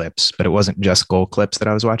watching clips, but it wasn't just goal clips that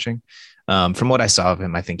I was watching. From what I saw of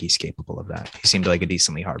him, I think he's capable of that. He seemed like a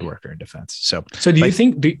decently hard worker in defense. So do you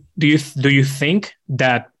think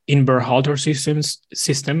that in Berhalter's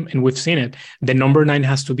system, and we've seen it, the number 9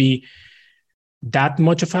 has to be that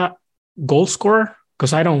much of a goal scorer?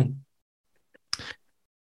 Because I don't.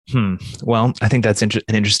 Well, I think that's an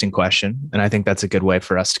interesting question. And I think that's a good way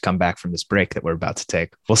for us to come back from this break that we're about to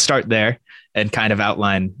take. We'll start there and kind of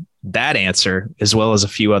outline that answer, as well as a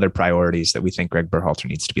few other priorities that we think Greg Berhalter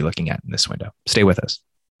needs to be looking at in this window. Stay with us.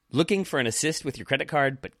 Looking for an assist with your credit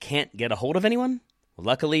card but can't get a hold of anyone?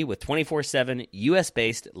 Luckily, with 24/7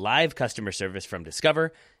 US-based live customer service from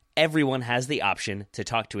Discover, everyone has the option to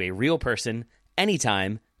talk to a real person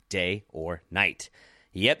anytime, day or night.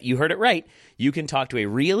 Yep, you heard it right. You can talk to a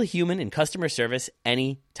real human in customer service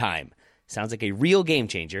anytime. Sounds like a real game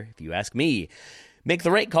changer, if you ask me. Make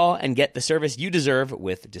the right call and get the service you deserve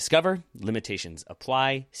with Discover. Limitations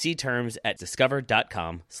apply. See terms at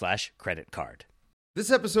discover.com/creditcard.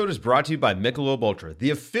 This episode is brought to you by Michelob Ultra,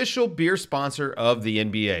 the official beer sponsor of the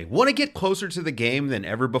NBA. Want to get closer to the game than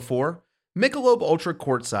ever before? Michelob Ultra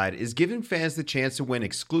Courtside is giving fans the chance to win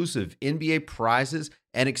exclusive NBA prizes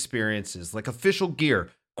and experiences like official gear,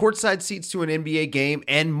 courtside seats to an NBA game,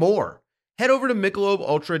 and more. Head over to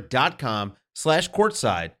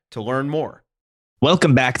MichelobUltra.com/courtside to learn more.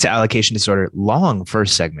 Welcome back to Allocation Disorder. Long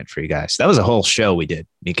first segment for you guys. That was a whole show we did,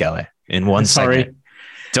 Michele, in one segment.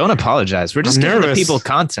 Don't apologize. We're just giving the people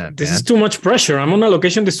content. This is too much pressure. I'm on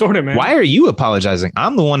Allocation Disorder, man. Why are you apologizing?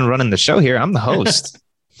 I'm the one running the show here. I'm the host.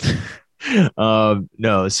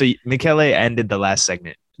 No. So Michele ended the last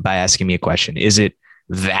segment by asking me a question. Is it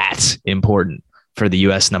that important for the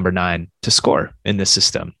US number 9 to score in this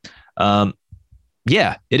system?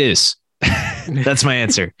 Yeah, it is. That's my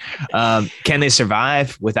answer. Can they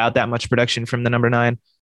survive without that much production from the number 9?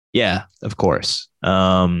 Yeah, of course.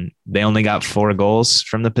 They only got 4 goals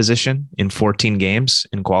from the position in 14 games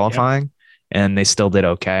in qualifying, and they still did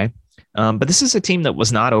okay. But this is a team that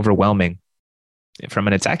was not overwhelming from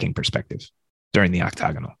an attacking perspective during the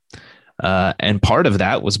octagonal. And part of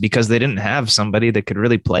that was because they didn't have somebody that could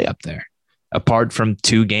really play up there, apart from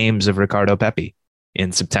 2 games of Ricardo Pepi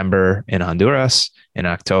in September in Honduras, in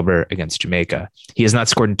October against Jamaica. He has not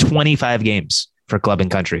scored in 25 games for club and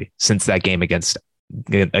country since that game against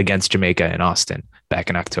Jamaica in Austin back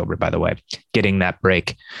in October, by the way, getting that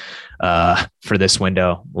break for this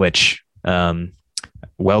window, which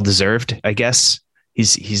well-deserved, I guess.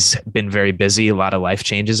 He's been very busy, a lot of life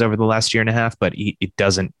changes over the last year and a half, but he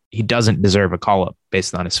doesn't deserve a call-up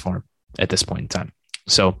based on his form at this point in time.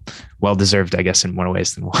 So well-deserved, I guess, in more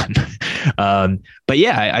ways than one. But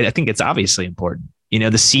yeah, I think it's obviously important. You know,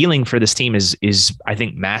 the ceiling for this team is I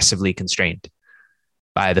think massively constrained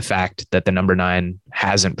by the fact that the number 9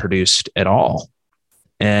 hasn't produced at all.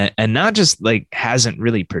 And not just like hasn't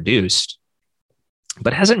really produced,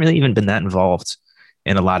 but hasn't really even been that involved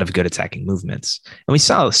in a lot of good attacking movements. And we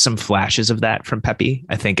saw some flashes of that from Pepi,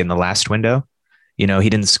 I think, in the last window. You know, he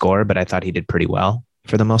didn't score, but I thought he did pretty well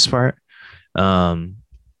for the most part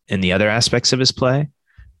in the other aspects of his play.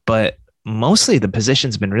 But mostly the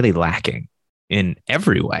position's been really lacking in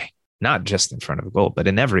every way, not just in front of a goal, but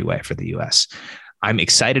in every way for the US. I'm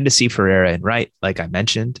excited to see Ferreira and Wright, like I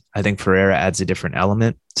mentioned. I think Ferreira adds a different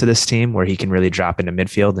element to this team where he can really drop into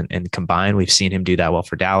midfield and combine. We've seen him do that well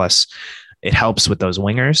for Dallas. It helps with those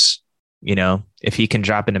wingers. You know, if he can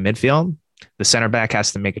drop into midfield, the center back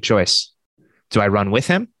has to make a choice. Do I run with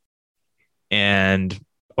him and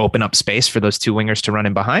open up space for those 2 wingers to run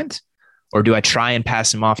in behind? Or do I try and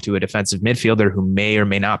pass him off to a defensive midfielder who may or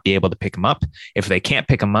may not be able to pick him up? If they can't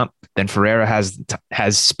pick him up, then Ferreira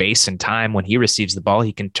has space and time. When he receives the ball,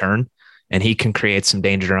 he can turn and he can create some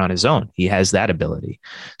danger on his own. He has that ability.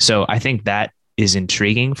 So I think that is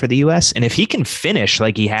intriguing for the US. And if he can finish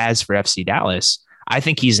like he has for FC Dallas, I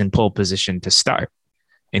think he's in pole position to start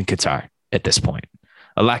in Qatar at this point.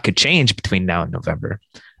 A lot could change between now and November.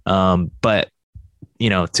 But, you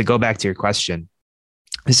know, to go back to your question,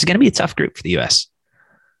 this is going to be a tough group for the US.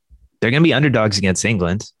 They're going to be underdogs against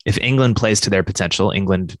England. If England plays to their potential,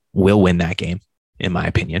 England will win that game, in my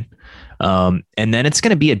opinion. And then it's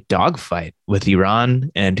going to be a dogfight with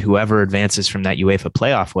Iran and whoever advances from that UEFA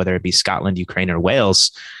playoff, whether it be Scotland, Ukraine, or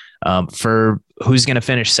Wales, for who's going to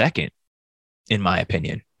finish second, in my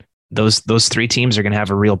opinion. Those 3 teams are going to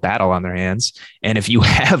have a real battle on their hands. And if you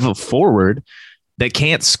have a forward that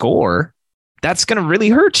can't score, that's going to really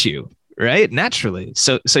hurt you. Right. Naturally.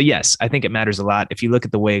 So yes, I think it matters a lot. If you look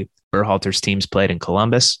at the way Berhalter's teams played in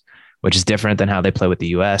Columbus, which is different than how they play with the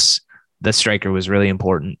US, the striker was really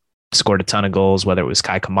important, scored a ton of goals, whether it was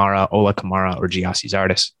Kai Kamara, Ola Kamara, or Giassi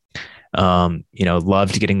Zardes. You know,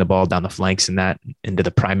 loved getting the ball down the flanks into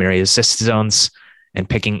the primary assist zones and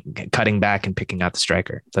cutting back and picking out the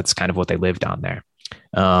striker. That's kind of what they lived on there.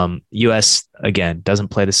 US, again, doesn't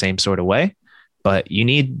play the same sort of way, but you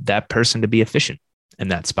need that person to be efficient in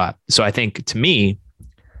that spot. So I think, to me,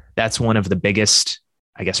 that's one of the biggest,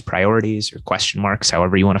 I guess, priorities or question marks,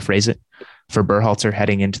 however you want to phrase it, for Berhalter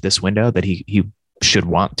heading into this window that he should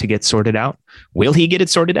want to get sorted out. Will he get it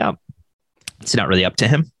sorted out? It's not really up to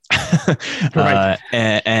him. Right.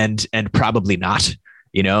 And probably not.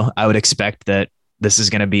 You know, I would expect that this is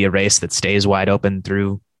going to be a race that stays wide open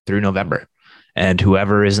through November. And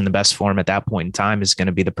whoever is in the best form at that point in time is going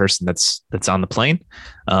to be the person that's on the plane.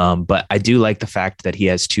 But I do like the fact that he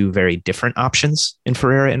has 2 very different options in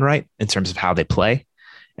Ferreira and Wright in terms of how they play,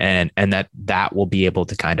 and that will be able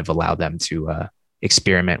to kind of allow them to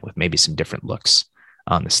experiment with maybe some different looks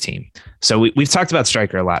on this team. So we've talked about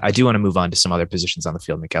striker a lot. I do want to move on to some other positions on the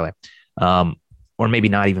field, Michele, or maybe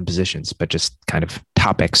not even positions, but just kind of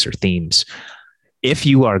topics or themes. If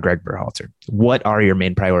you are Greg Berhalter, what are your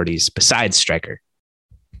main priorities besides striker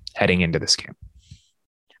heading into this game?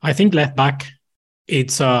 I think left back.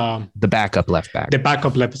 It's the backup left back. The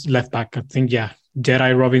backup left back. I think, yeah,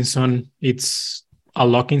 Jedi Robinson. It's a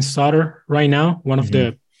lock-in starter right now. One of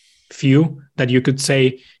the few that you could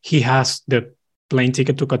say he has the plane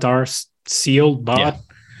ticket to Qatar sealed bot,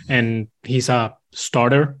 and he's a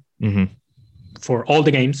starter for all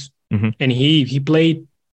the games. And he played.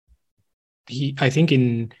 I think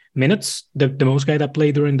in minutes, the most guy that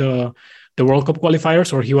played during the World Cup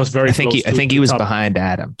qualifiers, or he was very. I think he was behind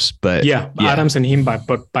Adams, but Adams and him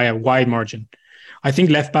by a wide margin. I think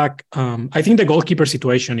left back. I think the goalkeeper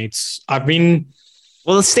situation.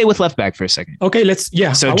 Well, let's stay with left back for a second. Okay, let's.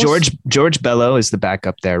 Yeah. So George Bello is the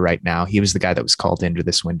backup there right now. He was the guy that was called into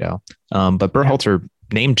this window. But Berhalter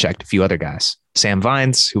name checked a few other guys. Sam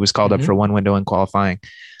Vines, who was called up for one window in qualifying.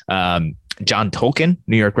 John Tolkien,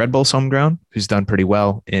 New York Red Bulls homegrown, who's done pretty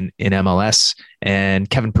well in MLS. And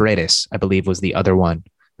Kevin Paredes, I believe, was the other one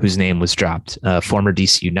whose name was dropped. Former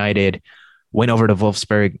DC United, went over to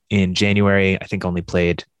Wolfsburg in January. I think only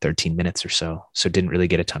played 13 minutes or so didn't really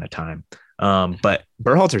get a ton of time. But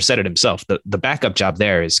Berhalter said it himself. The backup job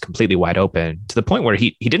there is completely wide open, to the point where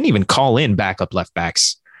he didn't even call in backup left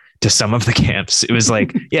backs to some of the camps. It was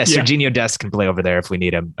like, Serginho Dest can play over there if we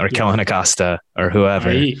need him, or Kellen Acosta, or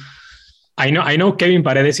whoever. I know Kevin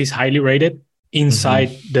Paredes is highly rated inside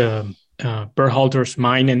the Berhalter's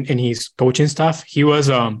mind and his coaching staff. He was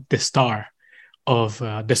the star of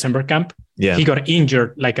December camp. Yeah. He got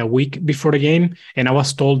injured like a week before the game, and I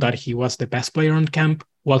was told that he was the best player on camp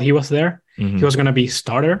while he was there. He was going to be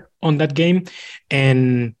starter on that game,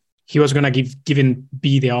 and he was going to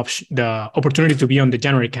be the opportunity to be on the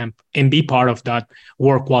January camp and be part of that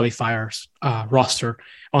World Qualifiers roster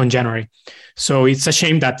on January. So it's a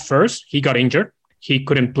shame that first he got injured. He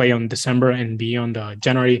couldn't play on December and be on the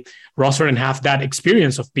January roster and have that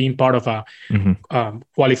experience of being part of a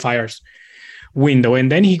qualifiers window. And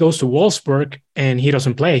then he goes to Wolfsburg and he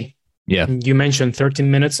doesn't play. Yeah. You mentioned 13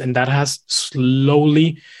 minutes, and that has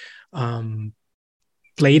slowly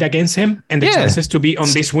played against him and the chances to be on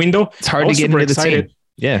this window. It's hard to get into the team.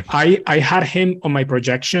 Yeah. I had him on my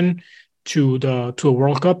projection to a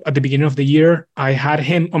World Cup at the beginning of the year. I had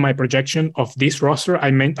him on my projection of this roster.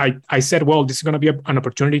 I said, well, this is going to be an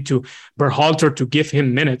opportunity to Berhalter to give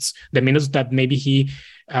him minutes, the minutes that maybe he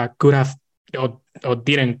could have or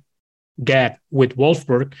didn't get with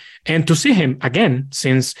Wolfsburg, and to see him again,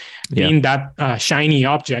 since being that shiny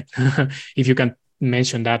object, if you can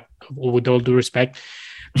mention that with all due respect,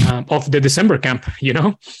 of the December camp,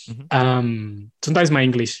 sometimes my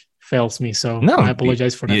English fails me, so I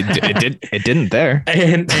apologize for that. It didn't there.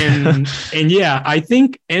 and yeah, I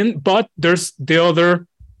think, but there's the other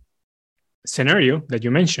scenario that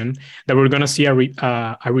you mentioned, that we're going to see a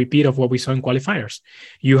repeat of what we saw in qualifiers.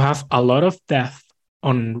 You have a lot of depth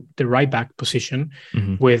on the right back position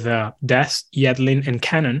with Dest, Yedlin, and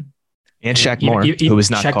Cannon. And Shaq Moore, who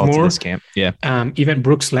was not called to this camp. Yeah. Even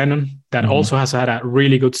Brooks Lennon, that also has had a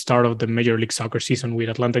really good start of the Major League Soccer season with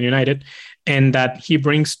Atlanta United, and that he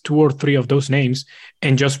brings 2 or 3 of those names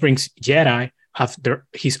and just brings Jedi after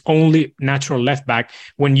his only natural left back.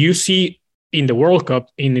 When you see in the World Cup,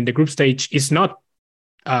 in the group stage, it's not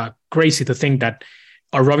crazy to think that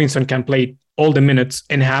Robinson can play all the minutes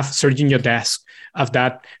and have Serginho Dest of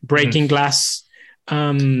that breaking glass.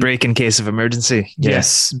 Break in case of emergency.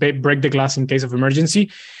 Yes, break the glass in case of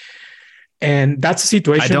emergency. And that's a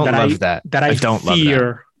situation that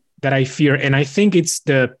I fear. And I think it's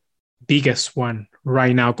the biggest one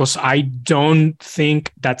right now, because I don't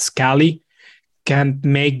think that Scally can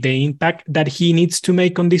make the impact that he needs to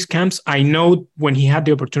make on these camps. I know when he had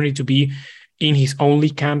the opportunity to be in his only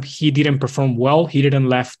camp, he didn't perform well. He didn't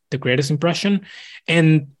left the greatest impression.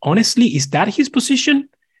 And honestly, is that his position?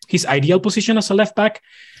 His ideal position as a left back?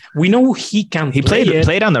 We know he can. He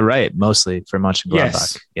played on the right mostly for Mönchengladbach.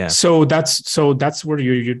 Yes. Yeah. So that's where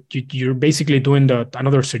you're basically doing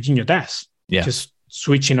another Serginho Dest. Yeah. Just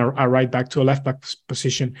switching a right back to a left back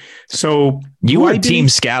position. So you were Team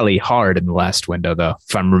Scally hard in the last window, though,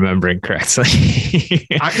 if I'm remembering correctly.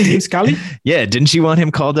 Team Scally? Yeah. Didn't you want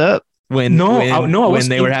him called up when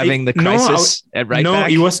they were having the crisis at right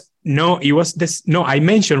back? It was this. No, I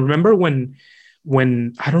mentioned. Remember when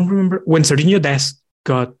I don't remember when Serginho Dest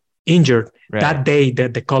got injured that day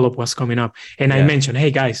that the call-up was coming up, and I mentioned,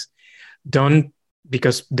 hey guys, don't,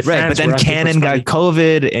 because the fans. But then Cannon got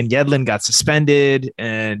COVID and Yedlin got suspended,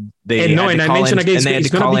 and they had to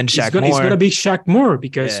call in Shaq Moore. It's going to be Shaq Moore,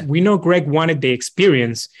 because we know Greg wanted the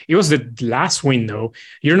experience. It was the last window.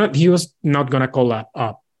 He was not going to call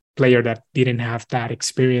a player that didn't have that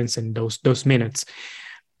experience in those minutes.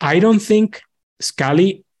 I don't think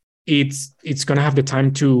Scally it's going to have the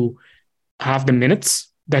time to have the minutes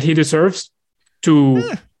that he deserves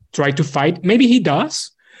to try to fight. Maybe he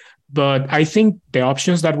does, but I think the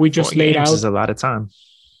options that we just laid out is a lot of time.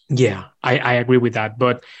 Yeah, I agree with that,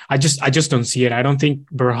 but I just don't see it. I don't think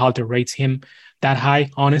Berhalter rates him that high,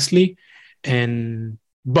 honestly.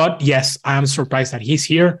 But yes, I am surprised that he's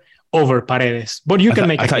here over Paredes. But you can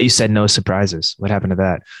make. I thought you said no surprises. What happened to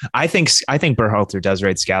that? I think Berhalter does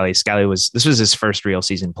rate Scally. Scally this was his first real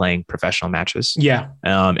season playing professional matches. Yeah.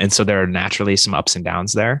 And so there are naturally some ups and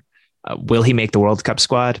downs there. Will he make the World Cup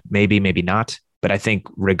squad? Maybe, maybe not. But I think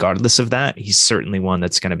regardless of that, he's certainly one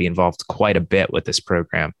that's going to be involved quite a bit with this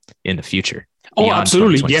program in the future. Oh,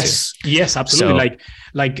 absolutely. Yes, absolutely. So,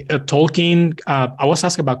 like Tolkien. I was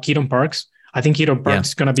asked about Keaton Parks. I think Keaton Parks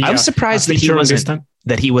is going to be. I was surprised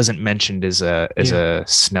that he wasn't mentioned as a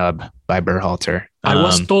snub by Berhalter. I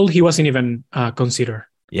was told he wasn't even considered.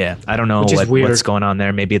 Yeah, I don't know what's going on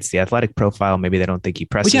there. Maybe it's the athletic profile. Maybe they don't think he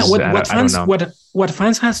presses. But yeah, what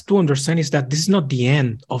fans has to understand is that this is not the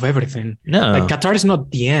end of everything. No, like Qatar is not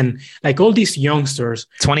the end. Like all these youngsters,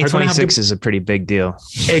 2026 is a pretty big deal.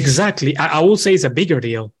 Exactly, I will say it's a bigger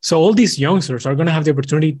deal. So all these youngsters are going to have the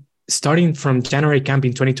opportunity, starting from January camp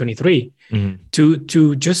in 2023,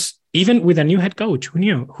 to just, even with a new head coach,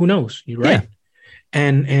 who knows, you're right,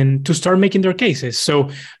 and to start making their cases.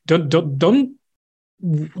 So don't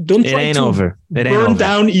try to burn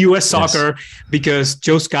down U.S. soccer because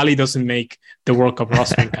Joe Scally doesn't make the World Cup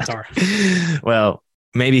roster in Qatar. Well,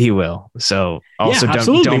 maybe he will. So also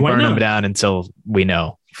don't burn him down until we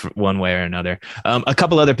know one way or another. A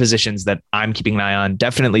couple other positions that I'm keeping an eye on,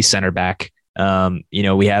 definitely center back.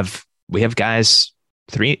 We have guys,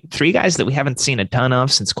 three guys that we haven't seen a ton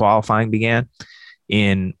of since qualifying began,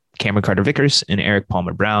 in Cameron Carter-Vickers and Eric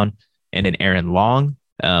Palmer-Brown and in Aaron Long.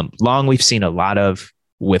 Long we've seen a lot of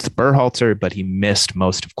with Berhalter, but he missed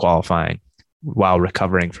most of qualifying while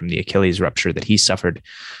recovering from the Achilles rupture that he suffered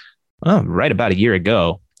right about a year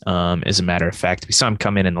ago. As a matter of fact, we saw him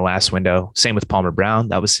come in the last window. Same with Palmer-Brown.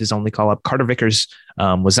 That was his only call up. Carter-Vickers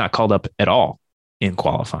was not called up at all in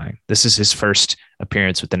qualifying. This is his first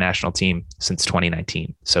appearance with the national team since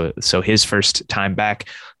 2019. So his first time back,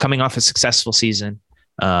 coming off a successful season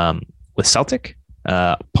with Celtic.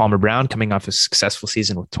 Palmer-Brown coming off a successful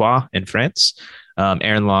season with Troyes in France.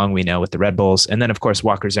 Aaron Long, we know, with the Red Bulls. And then, of course,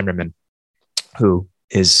 Walker Zimmerman, who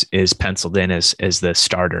is penciled in as the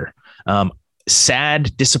starter.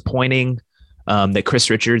 Sad, disappointing that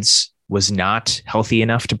Chris Richards was not healthy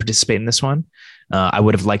enough to participate in this one. I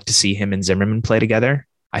would have liked to see him and Zimmerman play together.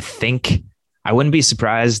 I think I wouldn't be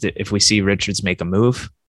surprised if we see Richards make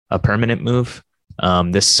a permanent move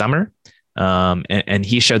this summer. And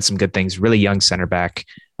he showed some good things, really young center back.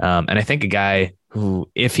 And I think a guy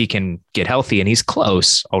who, if he can get healthy, and he's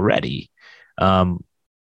close already,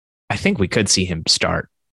 I think we could see him start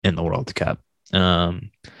in the World Cup.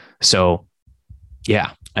 So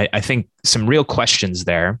yeah, I think some real questions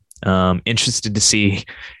there. Interested to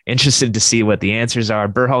see what the answers are.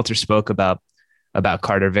 Berhalter spoke about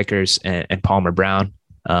Carter-Vickers and Palmer-Brown,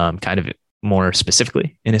 kind of more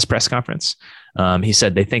specifically in his press conference. He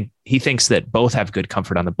said he thinks that both have good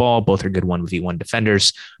comfort on the ball. Both are good 1v1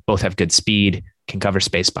 defenders. Both have good speed, can cover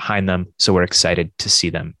space behind them. So we're excited to see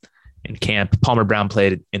them in camp. Palmer-Brown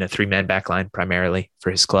played in a 3-man backline primarily for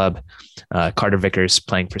his club. Carter-Vickers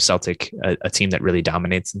playing for Celtic, a team that really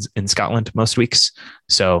dominates in Scotland most weeks.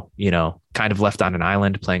 So, kind of left on an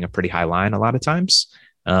island, playing a pretty high line a lot of times.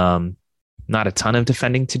 Not a ton of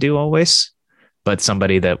defending to do always, but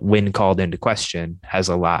somebody that, when called into question, has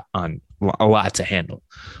a lot to handle.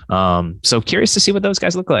 So curious to see what those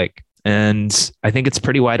guys look like. And I think it's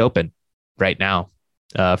pretty wide open right now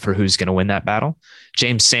for who's going to win that battle.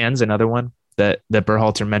 James Sands, another one that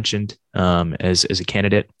Berhalter mentioned as a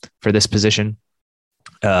candidate for this position,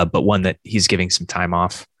 but one that he's giving some time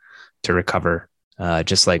off to recover,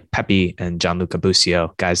 just like Pepe and Gianluca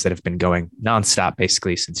Busio, guys that have been going nonstop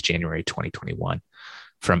basically since January 2021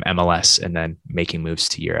 from MLS and then making moves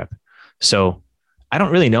to Europe. So I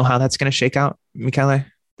don't really know how that's going to shake out, Michele,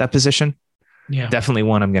 that position. Yeah, definitely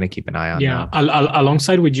one I'm going to keep an eye on. Yeah,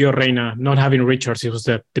 alongside with Gio Reyna, not having Richards, it was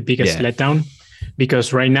the biggest letdown,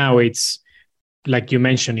 because right now it's, like you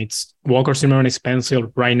mentioned, it's Walker Zimmerman is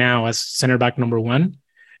penciled right now as center back number 1.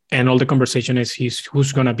 And all the conversation is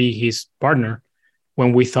who's going to be his partner,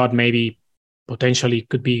 when we thought maybe potentially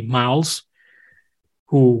could be Miles,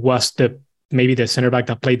 who was maybe the center back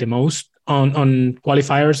that played the most on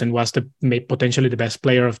qualifiers and was potentially the best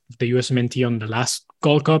player of the USMNT on the last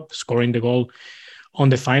Gold Cup, scoring the goal on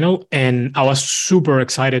the final. And I was super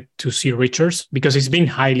excited to see Richards, because he's been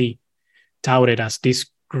highly touted as this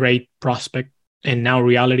great prospect, and now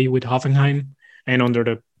reality with Hoffenheim and under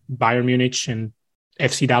the Bayern Munich and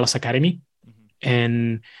FC Dallas Academy. Mm-hmm.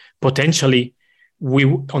 And potentially we,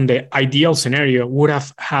 on the ideal scenario, would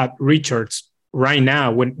have had Richards right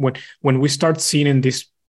now when we start seeing in this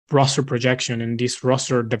roster projection and this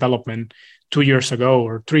roster development 2 years ago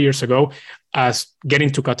or 3 years ago as getting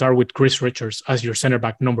to Qatar with Chris Richards as your center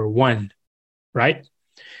back number one, right?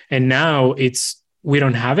 And now we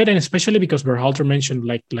don't have it, and especially because Berhalter mentioned,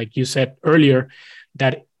 like you said earlier,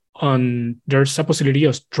 that there's a possibility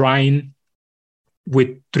of trying with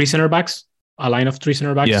three center backs, a line of three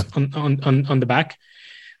center backs on the back,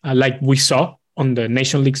 like we saw on the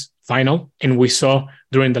Nation League final, and we saw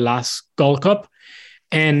during the last Gold Cup,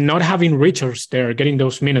 and not having Richards there, getting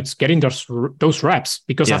those minutes, getting those reps,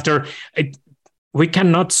 because we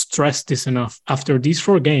cannot stress this enough. After these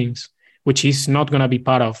 4 games, which he's not going to be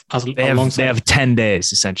part of, they have 10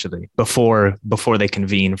 days essentially before they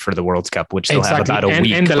convene for the World Cup, which they'll have about a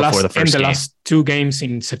week before the first game. And the last 2 games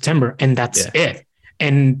in September, and that's it.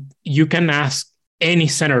 And you can ask any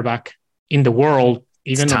center back in the world,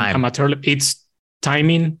 even amateur, it's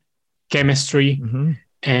timing, chemistry,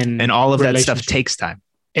 and all of that stuff takes time.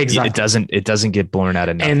 Exactly. It doesn't get blown out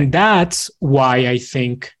of nothing. And that's why I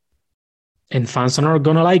think, and fans are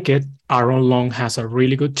going to like it, Aaron Long has a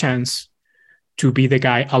really good chance to be the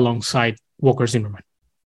guy alongside Walker Zimmerman.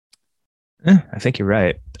 I think you're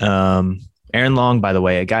right. Aaron Long, by the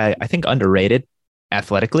way, a guy I think underrated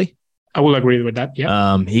athletically. I will agree with that.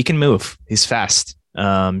 Yeah. He can move. He's fast.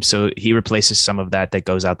 So he replaces some of that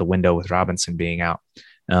goes out the window with Robinson being out.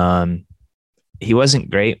 He wasn't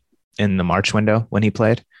great in the March window when he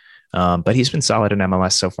played, but he's been solid in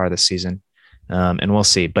MLS so far this season. And we'll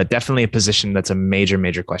see, but definitely a position that's a major,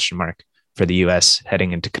 major question mark for the U.S.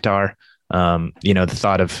 heading into Qatar. The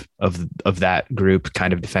thought of that group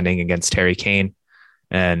kind of defending against Harry Kane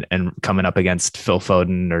and coming up against Phil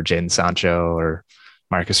Foden or Jadon Sancho or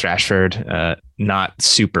Marcus Rashford, not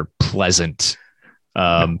super pleasant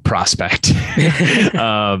prospect.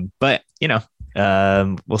 But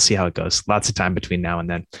we'll see how it goes. Lots of time between now and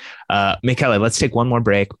then. Michele, let's take one more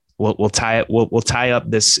break. We'll tie it. We'll tie up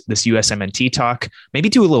this USMNT talk. Maybe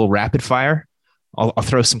do a little rapid fire. I'll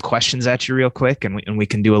throw some questions at you real quick, and we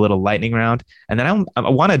can do a little lightning round. And then I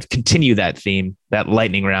want to continue that theme, that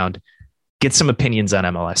lightning round. Get some opinions on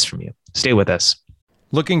MLS from you. Stay with us.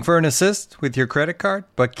 Looking for an assist with your credit card,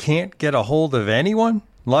 but can't get a hold of anyone?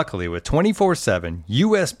 Luckily, with 24/7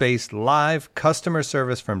 U.S.-based live customer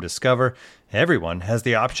service from Discover, everyone has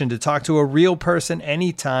the option to talk to a real person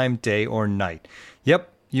anytime, day or night.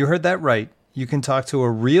 Yep, you heard that right. You can talk to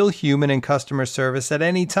a real human in customer service at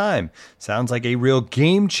any time. Sounds like a real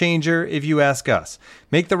game changer if you ask us.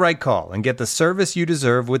 Make the right call and get the service you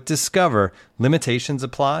deserve with Discover. Limitations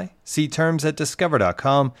apply. See terms at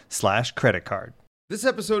discover.com/creditcard. This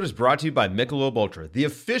episode is brought to you by Michelob Ultra, the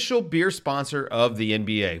official beer sponsor of the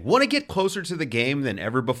NBA. Want to get closer to the game than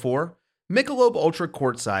ever before? Michelob Ultra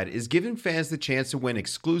Courtside is giving fans the chance to win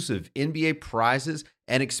exclusive NBA prizes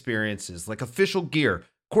and experiences like official gear,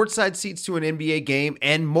 courtside seats to an NBA game,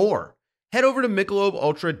 and more. Head over to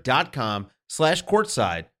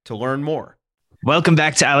MichelobUltra.com/courtside to learn more. Welcome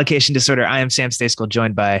back to Allocation Disorder. I am Sam Stejskal,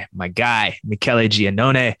 joined by my guy, Michele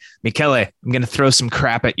Giannone. Michele, I'm going to throw some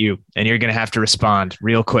crap at you, and you're going to have to respond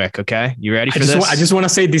real quick, okay? You ready for this? I just want to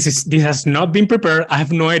say this has not been prepared. I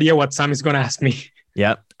have no idea what Sam is going to ask me.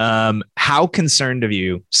 Yep. How concerned are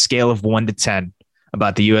you, scale of 1 to 10,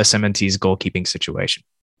 about the USMNT's goalkeeping situation?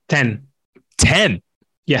 10. 10?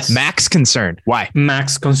 Yes. Max concerned. Why?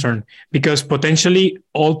 Max concerned. Because potentially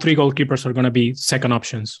all 3 goalkeepers are going to be second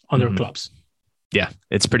options on their clubs. Yeah,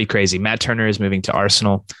 it's pretty crazy. Matt Turner is moving to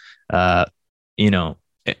Arsenal.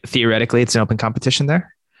 Theoretically, it's an open competition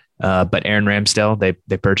there. But Aaron Ramsdale, they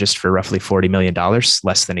purchased for roughly $40 million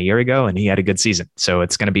less than a year ago, and he had a good season. So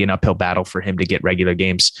it's going to be an uphill battle for him to get regular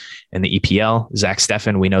games in the EPL. Zach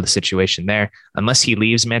Steffen, we know the situation there. Unless he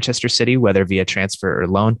leaves Manchester City, whether via transfer or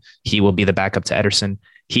loan, he will be the backup to Ederson.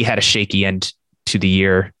 He had a shaky end to the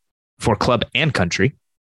year for club and country.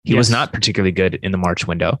 He was not particularly good in the March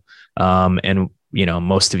window.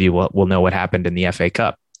 Most of you will know what happened in the FA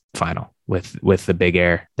Cup final with the big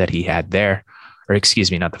air that he had there. Or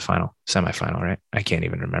excuse me, not the final, semifinal, right? I can't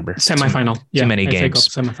even remember. Semifinal. Too many games.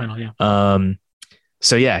 Semifinal, yeah.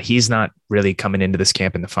 So yeah, he's not really coming into this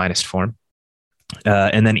camp in the finest form.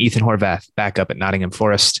 And then Ethan Horvath back up at Nottingham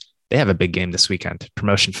Forest. They have a big game this weekend,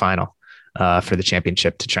 promotion final for the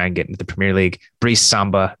championship to try and get into the Premier League. Brice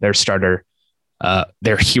Samba, their starter,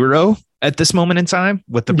 their hero at this moment in time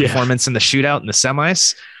with the performance in the shootout in the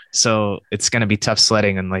semis. So it's going to be tough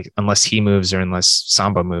sledding, and unless he moves or unless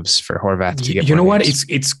Samba moves for Horvath to get. You know what?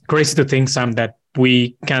 It's crazy to think, Sam, that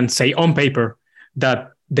we can say on paper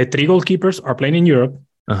that the 3 goalkeepers are playing in Europe.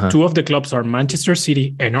 2 of the clubs are Manchester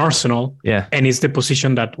City and Arsenal. Yeah, and it's the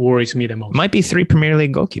position that worries me the most. Might be 3 Premier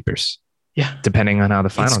League goalkeepers. Yeah, depending on how the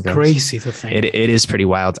final goes. It's crazy to think. It is pretty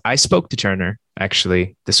wild. I spoke to Turner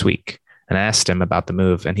actually this week. And I asked him about the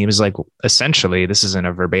move, and he was like, essentially, this isn't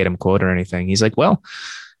a verbatim quote or anything. He's like, well,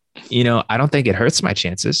 I don't think it hurts my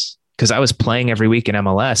chances because I was playing every week in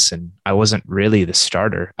MLS and I wasn't really the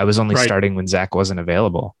starter. I was only starting when Zach wasn't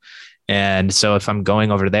available. And so if I'm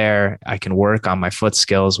going over there, I can work on my foot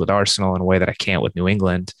skills with Arsenal in a way that I can't with New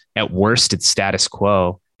England. At worst, it's status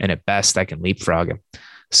quo. And at best, I can leapfrog him.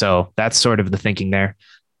 So that's sort of the thinking there.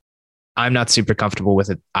 I'm not super comfortable with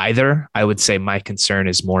it either. I would say my concern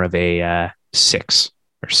is more of a 6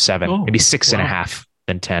 or 7, maybe 6.5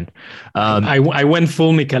 than 10. I went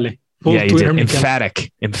full Michele. Yeah, you did.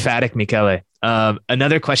 Emphatic Michele.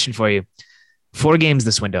 Another question for you. 4 games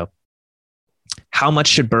this window. How much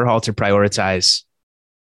should Berhalter prioritize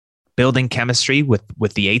building chemistry with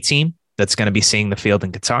the A team that's going to be seeing the field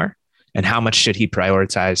in Qatar? And how much should he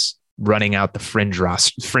prioritize running out the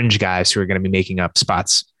fringe guys who are going to be making up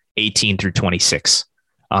spots 18 through 26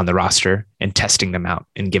 on the roster and testing them out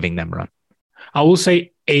and giving them run? I will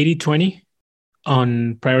say 80-20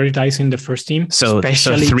 on prioritizing the first team. So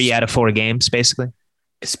 3 out of 4 games, basically?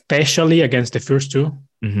 Especially against the first 2,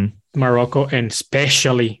 Morocco, and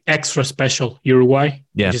especially extra special Uruguay,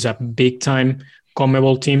 which is a big time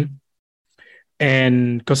CONMEBOL team.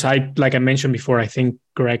 And because like I mentioned before, I think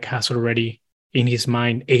Greg has already in his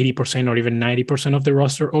mind 80% or even 90% of the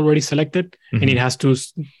roster already selected. And it has to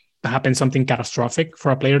happen something catastrophic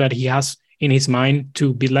for a player that he has in his mind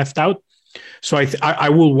to be left out. So I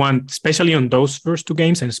will want, especially on those first 2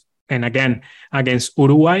 games, and again against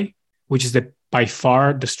Uruguay, which is by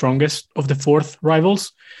far the strongest of the 4th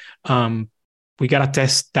rivals, we got to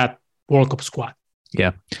test that World Cup squad.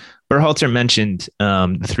 Yeah. Berhalter mentioned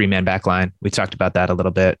the 3-man back line. We talked about that a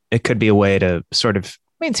little bit. It could be a way to sort of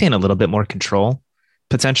maintain a little bit more control,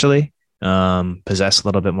 potentially, possess a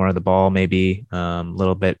little bit more of the ball, maybe a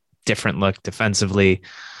little bit different look defensively.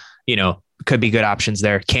 Could be good options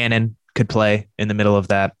there. Cannon could play in the middle of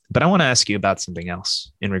that. But I want to ask you about something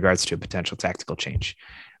else in regards to a potential tactical change.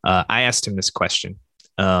 I asked him this question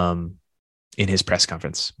in his press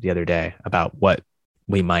conference the other day about what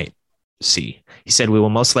we might see. He said, we will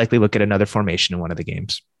most likely look at another formation in one of the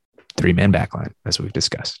games, 3-man backline, as we've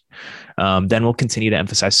discussed. Then we'll continue to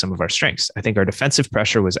emphasize some of our strengths. I think our defensive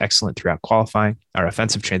pressure was excellent throughout qualifying. Our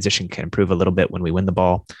offensive transition can improve a little bit when we win the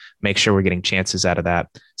ball. Make sure we're getting chances out of that.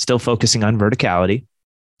 Still focusing on verticality,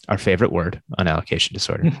 our favorite word on allocation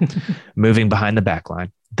disorder, moving behind the back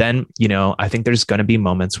line. Then, I think there's going to be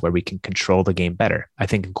moments where we can control the game better. I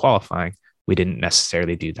think in qualifying, we didn't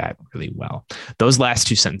necessarily do that really well. Those last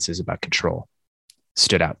 2 sentences about control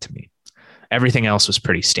stood out to me. Everything else was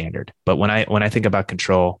pretty standard. But when I think about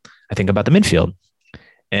control, I think about the midfield,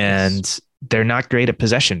 and they're not great at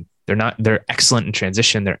possession. They're excellent in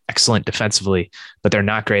transition. They're excellent defensively, but they're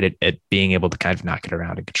not great at being able to kind of knock it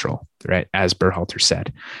around and control, right? As Berhalter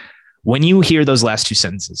said. When you hear those last 2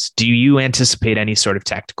 sentences, do you anticipate any sort of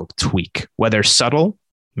tactical tweak, whether subtle,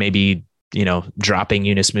 maybe, dropping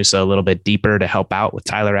Yunus Musah a little bit deeper to help out with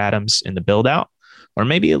Tyler Adams in the build out, or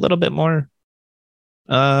maybe a little bit more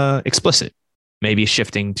explicit, maybe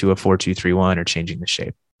shifting to a 4-2-3-1 or changing the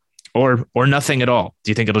shape, or nothing at all? Do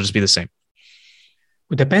you think it'll just be the same?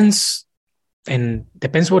 It depends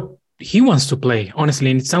what he wants to play, honestly.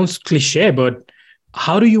 And it sounds cliche, but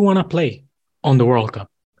how do you want to play on the World Cup?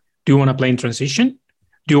 Do you want to play in transition?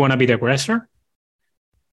 Do you want to be the aggressor?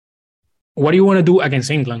 What do you want to do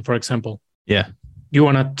against England, for example? Yeah. Do you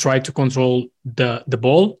want to try to control the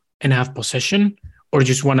ball and have possession, or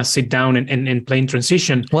just want to sit down and play in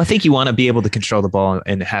transition? Well, I think you want to be able to control the ball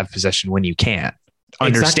and have possession when you can,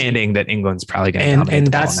 understanding that England's probably going to dominate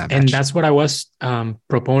the ball in that match. And that's what I was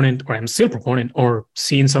proponent, or I'm still proponent, or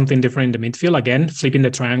seeing something different in the midfield. Again, flipping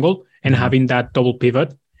the triangle and having that double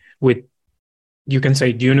pivot with, you can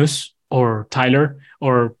say Yunus or Tyler,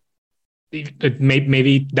 or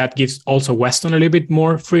maybe that gives also Weston a little bit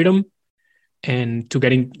more freedom and to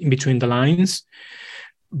get in between the lines.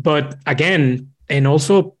 But again, and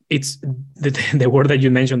also it's the word that you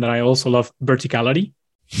mentioned that I also love, verticality.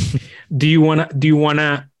 Do you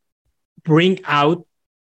wanna bring out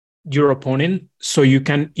your opponent so you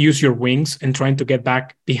can use your wings and trying to get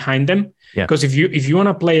back behind them? Because if you want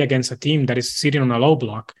to play against a team that is sitting on a low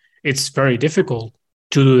block, it's very difficult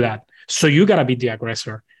to do that. So you gotta be the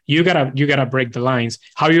aggressor. You gotta break the lines.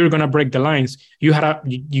 How you're gonna break the lines? You have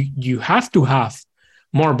to have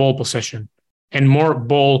more ball possession and more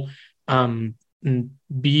ball. And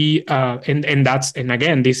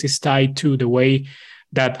again, this is tied to the way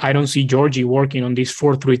that I don't see Georgie working on this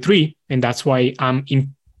 4-3-3, and that's why I'm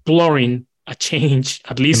imploring a change.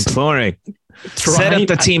 At least set up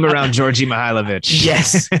the team around Georgie Mihailovic.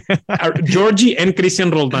 Yes, Georgie and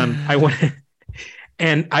Christian Roldan. I want,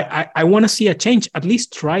 And I want to see a change, at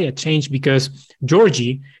least try a change, because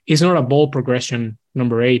Georgie is not a ball progression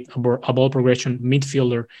number 8, a ball progression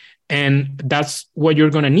midfielder. And that's what you're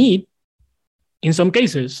going to need in some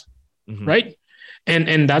cases, right?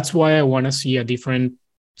 And that's why I want to see a different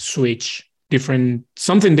switch,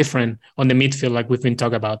 something different on the midfield, like we've been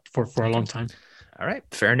talking about for a long time. All right,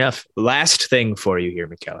 fair enough. Last thing for you here,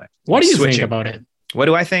 Michele. What do you think about it? What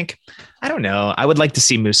do I think? I don't know. I would like to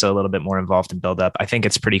see Musa a little bit more involved in build-up. I think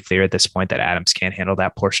it's pretty clear at this point that Adams can't handle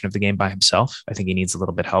that portion of the game by himself. I think he needs a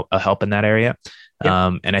little bit of help in that area.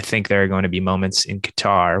 Yeah. And I think there are going to be moments in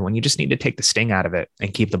Qatar when you just need to take the sting out of it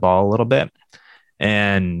and keep the ball a little bit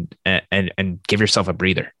and give yourself a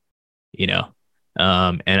breather, you know?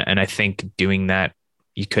 And I think doing that,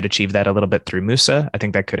 you could achieve that a little bit through Musa. I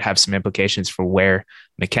think that could have some implications for where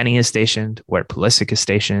McKennie is stationed, where Pulisic is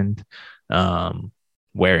stationed,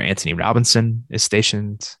 where Anthony Robinson is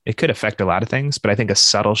stationed. It could affect a lot of things, but I think a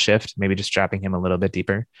subtle shift, maybe just dropping him a little bit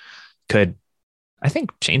deeper, could, I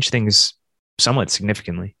think, change things somewhat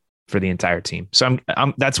significantly for the entire team. So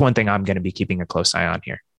that's one thing I'm going to be keeping a close eye on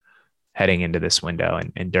here heading into this window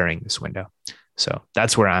and during this window. So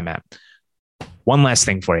that's where I'm at. One last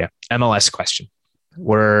thing for you. MLS question.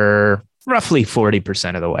 We're roughly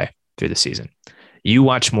 40% of the way through the season. You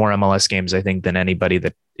watch more MLS games, I think, than anybody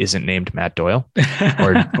that isn't named Matt Doyle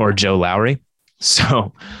or Joe Lowry.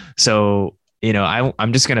 So, you know,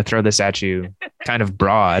 I'm just going to throw this at you kind of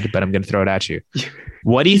broad, but I'm going to throw it at you.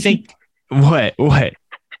 What do you think? What?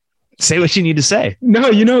 Say what you need to say. No,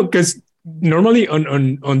 you know, because normally on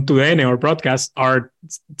TUDN, our broadcasts are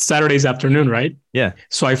Saturdays afternoon, right? Yeah.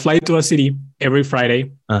 So I fly to a city every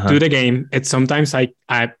Friday, do the game. It's sometimes I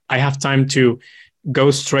have time to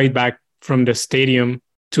go straight back from the stadium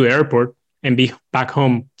to the airport and be back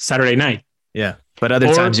home Saturday night. Yeah. But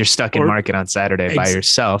other times you're stuck in market on Saturday by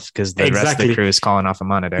yourself because the rest of the crew is calling off a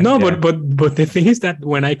monitor. No, yeah. but the thing is that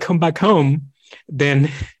when I come back home,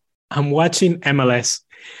 then I'm watching MLS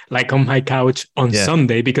like on my couch on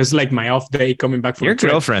Sunday, because like my off day coming back from your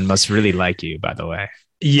girlfriend must really like you, by the way.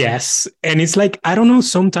 Yes. And it's like, I don't know,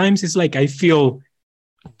 sometimes it's like I feel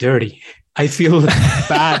dirty. I feel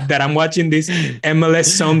bad that I'm watching this MLS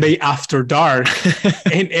Sunday after dark.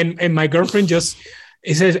 and my girlfriend just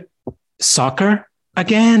says, soccer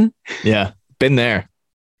again? Yeah, been there.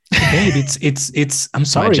 Babe, it's I'm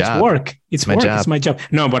sorry, it's work. It's work. It's my job.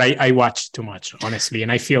 No, but I watch too much, honestly.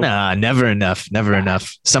 And I feel never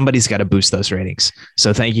enough. Somebody's got to boost those ratings.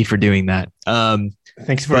 So thank you for doing that.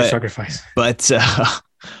 Thanks for the sacrifice. But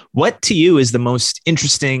what to you is the most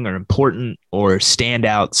interesting or important or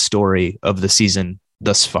standout story of the season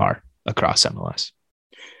thus far across MLS?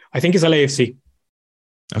 I think it's LAFC.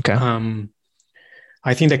 Okay.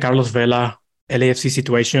 I think the Carlos Vela LAFC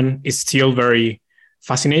situation is still very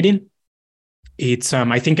fascinating. It's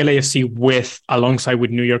I think LAFC alongside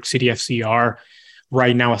with New York City FC are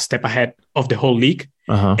right now a step ahead of the whole league.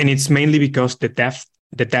 And it's mainly because the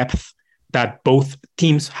depth that both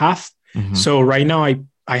teams have. So right now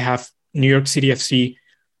I have New York City FC,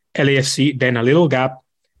 LAFC, then a little gap,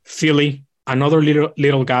 Philly, another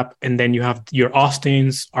little gap, and then you have your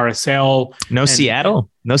Austins, RSL. Seattle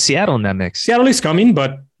in that mix. Seattle is coming,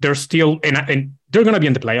 but they're still and they're going to be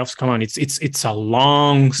in the playoffs. Come on, it's a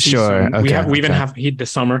long season. Sure, okay, we even have hit the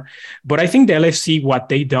summer, but I think the LFC, what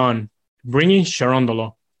they done, bringing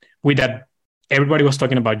Cherundolo with that, everybody was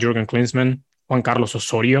talking about Jurgen Klinsmann, Juan Carlos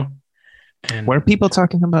Osorio, and were people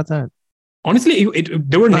talking about that? Honestly,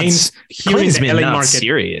 there were names here Klinsmann, in the LA market.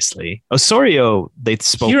 Seriously, Osorio, they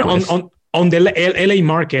spoke here with. on the LA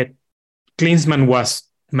market. Klinsmann was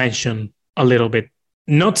mentioned a little bit,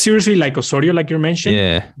 not seriously like Osorio, like you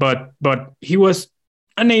mentioned, but he was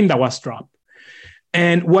a name that was dropped.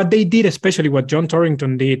 And what they did, especially what John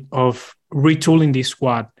Torrington did of retooling this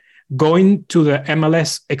squad, going to the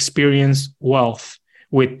MLS experience wealth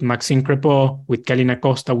with Maxime Crepeau, with Kellyn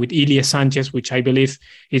Acosta, with Ilie Sanchez, which I believe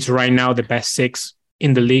is right now the best 6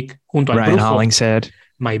 in the league. Junto Ryan al Brujo, Hollingshead.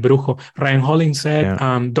 My Brujo, Ryan Hollingshead,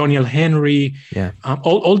 Doniel Henry,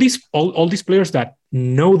 all these players that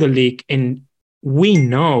know the league, and we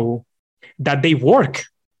know that they work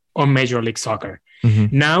on Major League Soccer.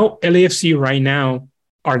 Now, LAFC right now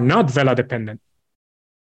are not Vela dependent.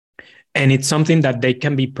 And it's something that they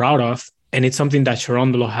can be proud of. And it's something that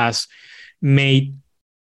Cherundolo has made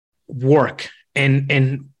work.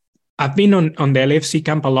 And I've been on the LAFC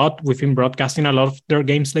camp a lot. We've been broadcasting a lot of their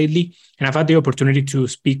games lately. And I've had the opportunity to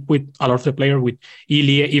speak with a lot of the players, with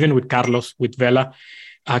Ilie, even with Carlos, with Vela,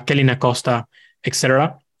 Kellyn Acosta,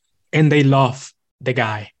 etc. And they love the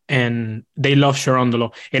guy. And they love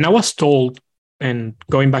Cherundolo. And I was told, and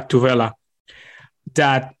going back to Vela,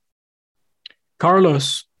 that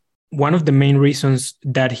Carlos, one of the main reasons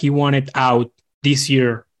that he wanted out this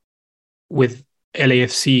year with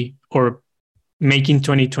LAFC, or making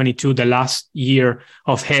 2022 the last year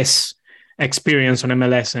of his experience on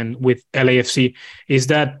MLS and with LAFC, is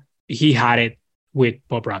that he had it with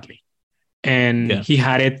Bob Bradley. And he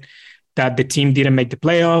had it that the team didn't make the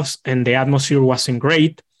playoffs and the atmosphere wasn't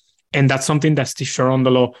great. And that's something that Steve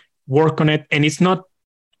Cherundolo worked on it. And it's not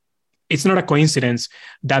a coincidence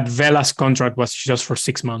that Vela's contract was just for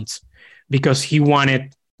 6 months, because he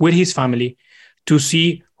wanted, with his family, to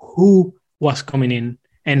see who was coming in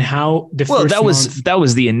and how the that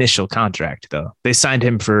was the initial contract, though. They signed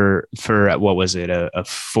him for what was it, a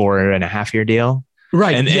 4.5-year deal,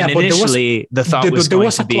 right? And initially the thought was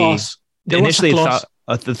going to be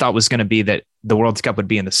the thought was going to be that the World Cup would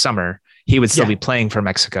be in the summer. He would still be playing for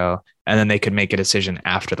Mexico, and then they could make a decision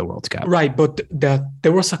after the World Cup. Right, but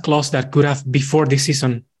there was a clause that could have, before the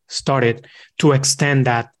season started, to extend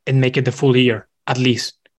that and make it the full year at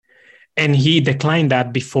least. And he declined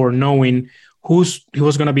that before knowing who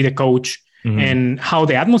was going to be the coach, and how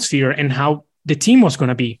the atmosphere and how the team was going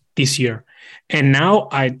to be this year. And now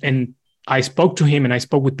I spoke to him, and I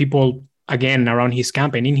spoke with people again around his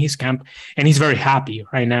camp and in his camp, and he's very happy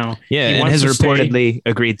right now. Yeah, and has reportedly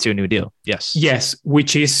agreed to a new deal. Yes,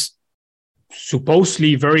 which is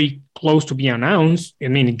supposedly very close to be announced. I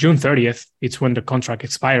mean, June 30th, it's when the contract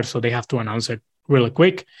expires, so they have to announce it really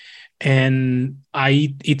quick. And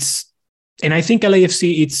I think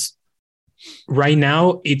LAFC, it's right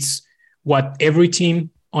now, it's what every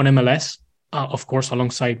team on MLS, of course,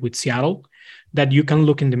 alongside with Seattle, that you can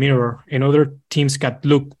look in the mirror, and other teams can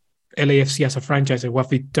look LAFC as a franchise at what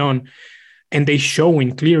we've done, and they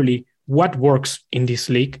showing clearly what works in this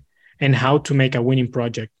league and how to make a winning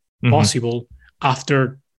project possible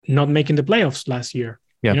after not making the playoffs last year.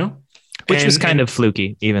 Yeah. You know, which was kind of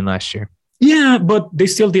fluky even last year. Yeah, but they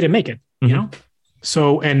still didn't make it. You know,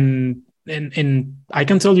 so and I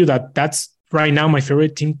can tell you that that's right now my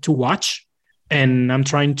favorite team to watch. And I'm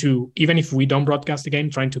trying to, even if we don't broadcast the game,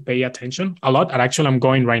 trying to pay attention a lot. And actually, I'm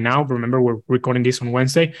going right now. Remember, we're recording this on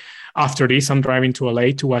Wednesday. After this, I'm driving to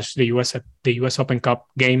LA to watch the US Open Cup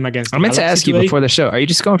game against. I meant to ask you before the show, are you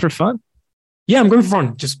just going for fun? Yeah, I'm going for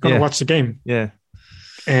fun. Just going to watch the game. Yeah.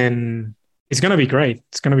 And it's going to be great.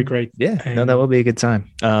 It's going to be great. Yeah. No, that will be a good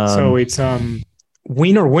time. So it's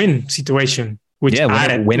win or win situation, which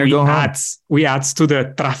win or go home. adds to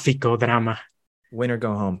the Tráfico drama. Win or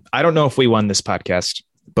go home. I don't know if we won this podcast,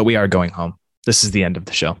 but we are going home. This is the end of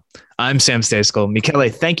the show. I'm Sam Stejskal. Michele,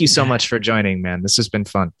 thank you so much for joining, man. This has been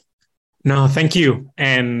fun. No, thank you.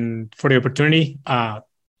 And for the opportunity,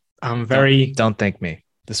 I'm very... Don't thank me.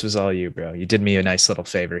 This was all you, bro. You did me a nice little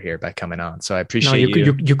favor here by coming on. So I appreciate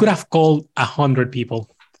you. You could have called 100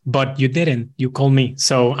 people, but you didn't. You called me.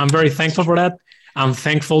 So I'm very thankful for that. I'm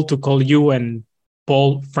thankful to call you and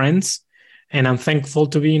Paul friends. And I'm thankful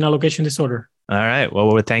to be in allocation disorder. All right. Well,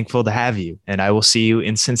 we're thankful to have you. And I will see you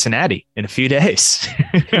in Cincinnati in a few days.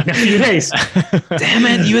 In a few days. Damn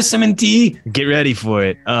it, USMNT. Get ready for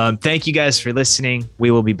it. Thank you guys for listening. We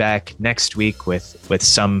will be back next week with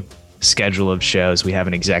some schedule of shows. We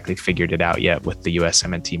haven't exactly figured it out yet with the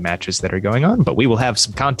USMNT matches that are going on, but we will have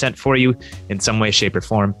some content for you in some way, shape, or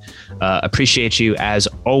form. Appreciate you as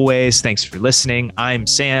always. Thanks for listening. I'm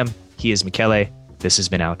Sam. He is Michele. This has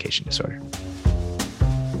been Allocation Disorder.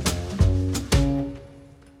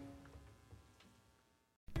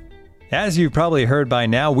 As you've probably heard by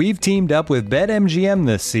now, we've teamed up with BetMGM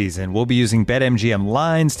this season. We'll be using BetMGM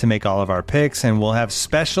lines to make all of our picks, and we'll have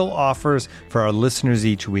special offers for our listeners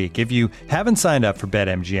each week. If you haven't signed up for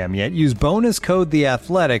BetMGM yet, use bonus code The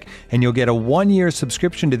Athletic, and you'll get a 1-year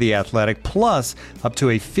subscription to The Athletic, plus up to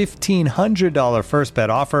a $1,500 first bet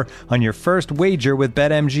offer on your first wager with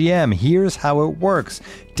BetMGM. Here's how it works.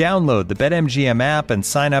 Download the BetMGM app and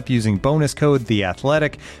sign up using bonus code The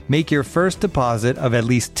Athletic. Make your first deposit of at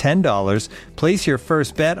least $10. Place your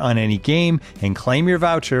first bet on any game and claim your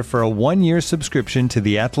voucher for a 1-year subscription to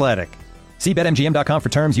The Athletic. See BetMGM.com for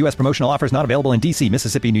terms. U.S. promotional offers not available in D.C.,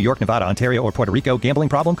 Mississippi, New York, Nevada, Ontario, or Puerto Rico. Gambling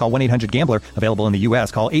problem? Call 1-800-GAMBLER. Available in the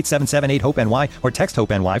U.S. Call 877-8-HOPE-NY or text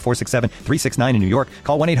HOPE-NY 467-369 in New York.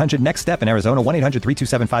 Call 1-800-NEXT-STEP in Arizona.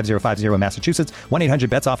 1-800-327-5050 in Massachusetts.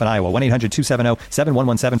 1-800-BETS-OFF in Iowa.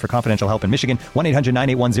 1-800-270-7117 for confidential help in Michigan.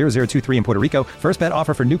 1-800-981-0023 in Puerto Rico. First bet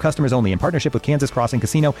offer for new customers only in partnership with Kansas Crossing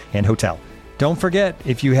Casino and Hotel. Don't forget,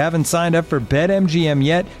 if you haven't signed up for BetMGM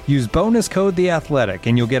yet, use bonus code The Athletic,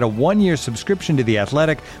 and you'll get a 1-year subscription to The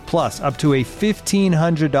Athletic, plus up to a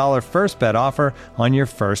 $1,500 first bet offer on your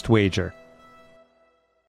first wager.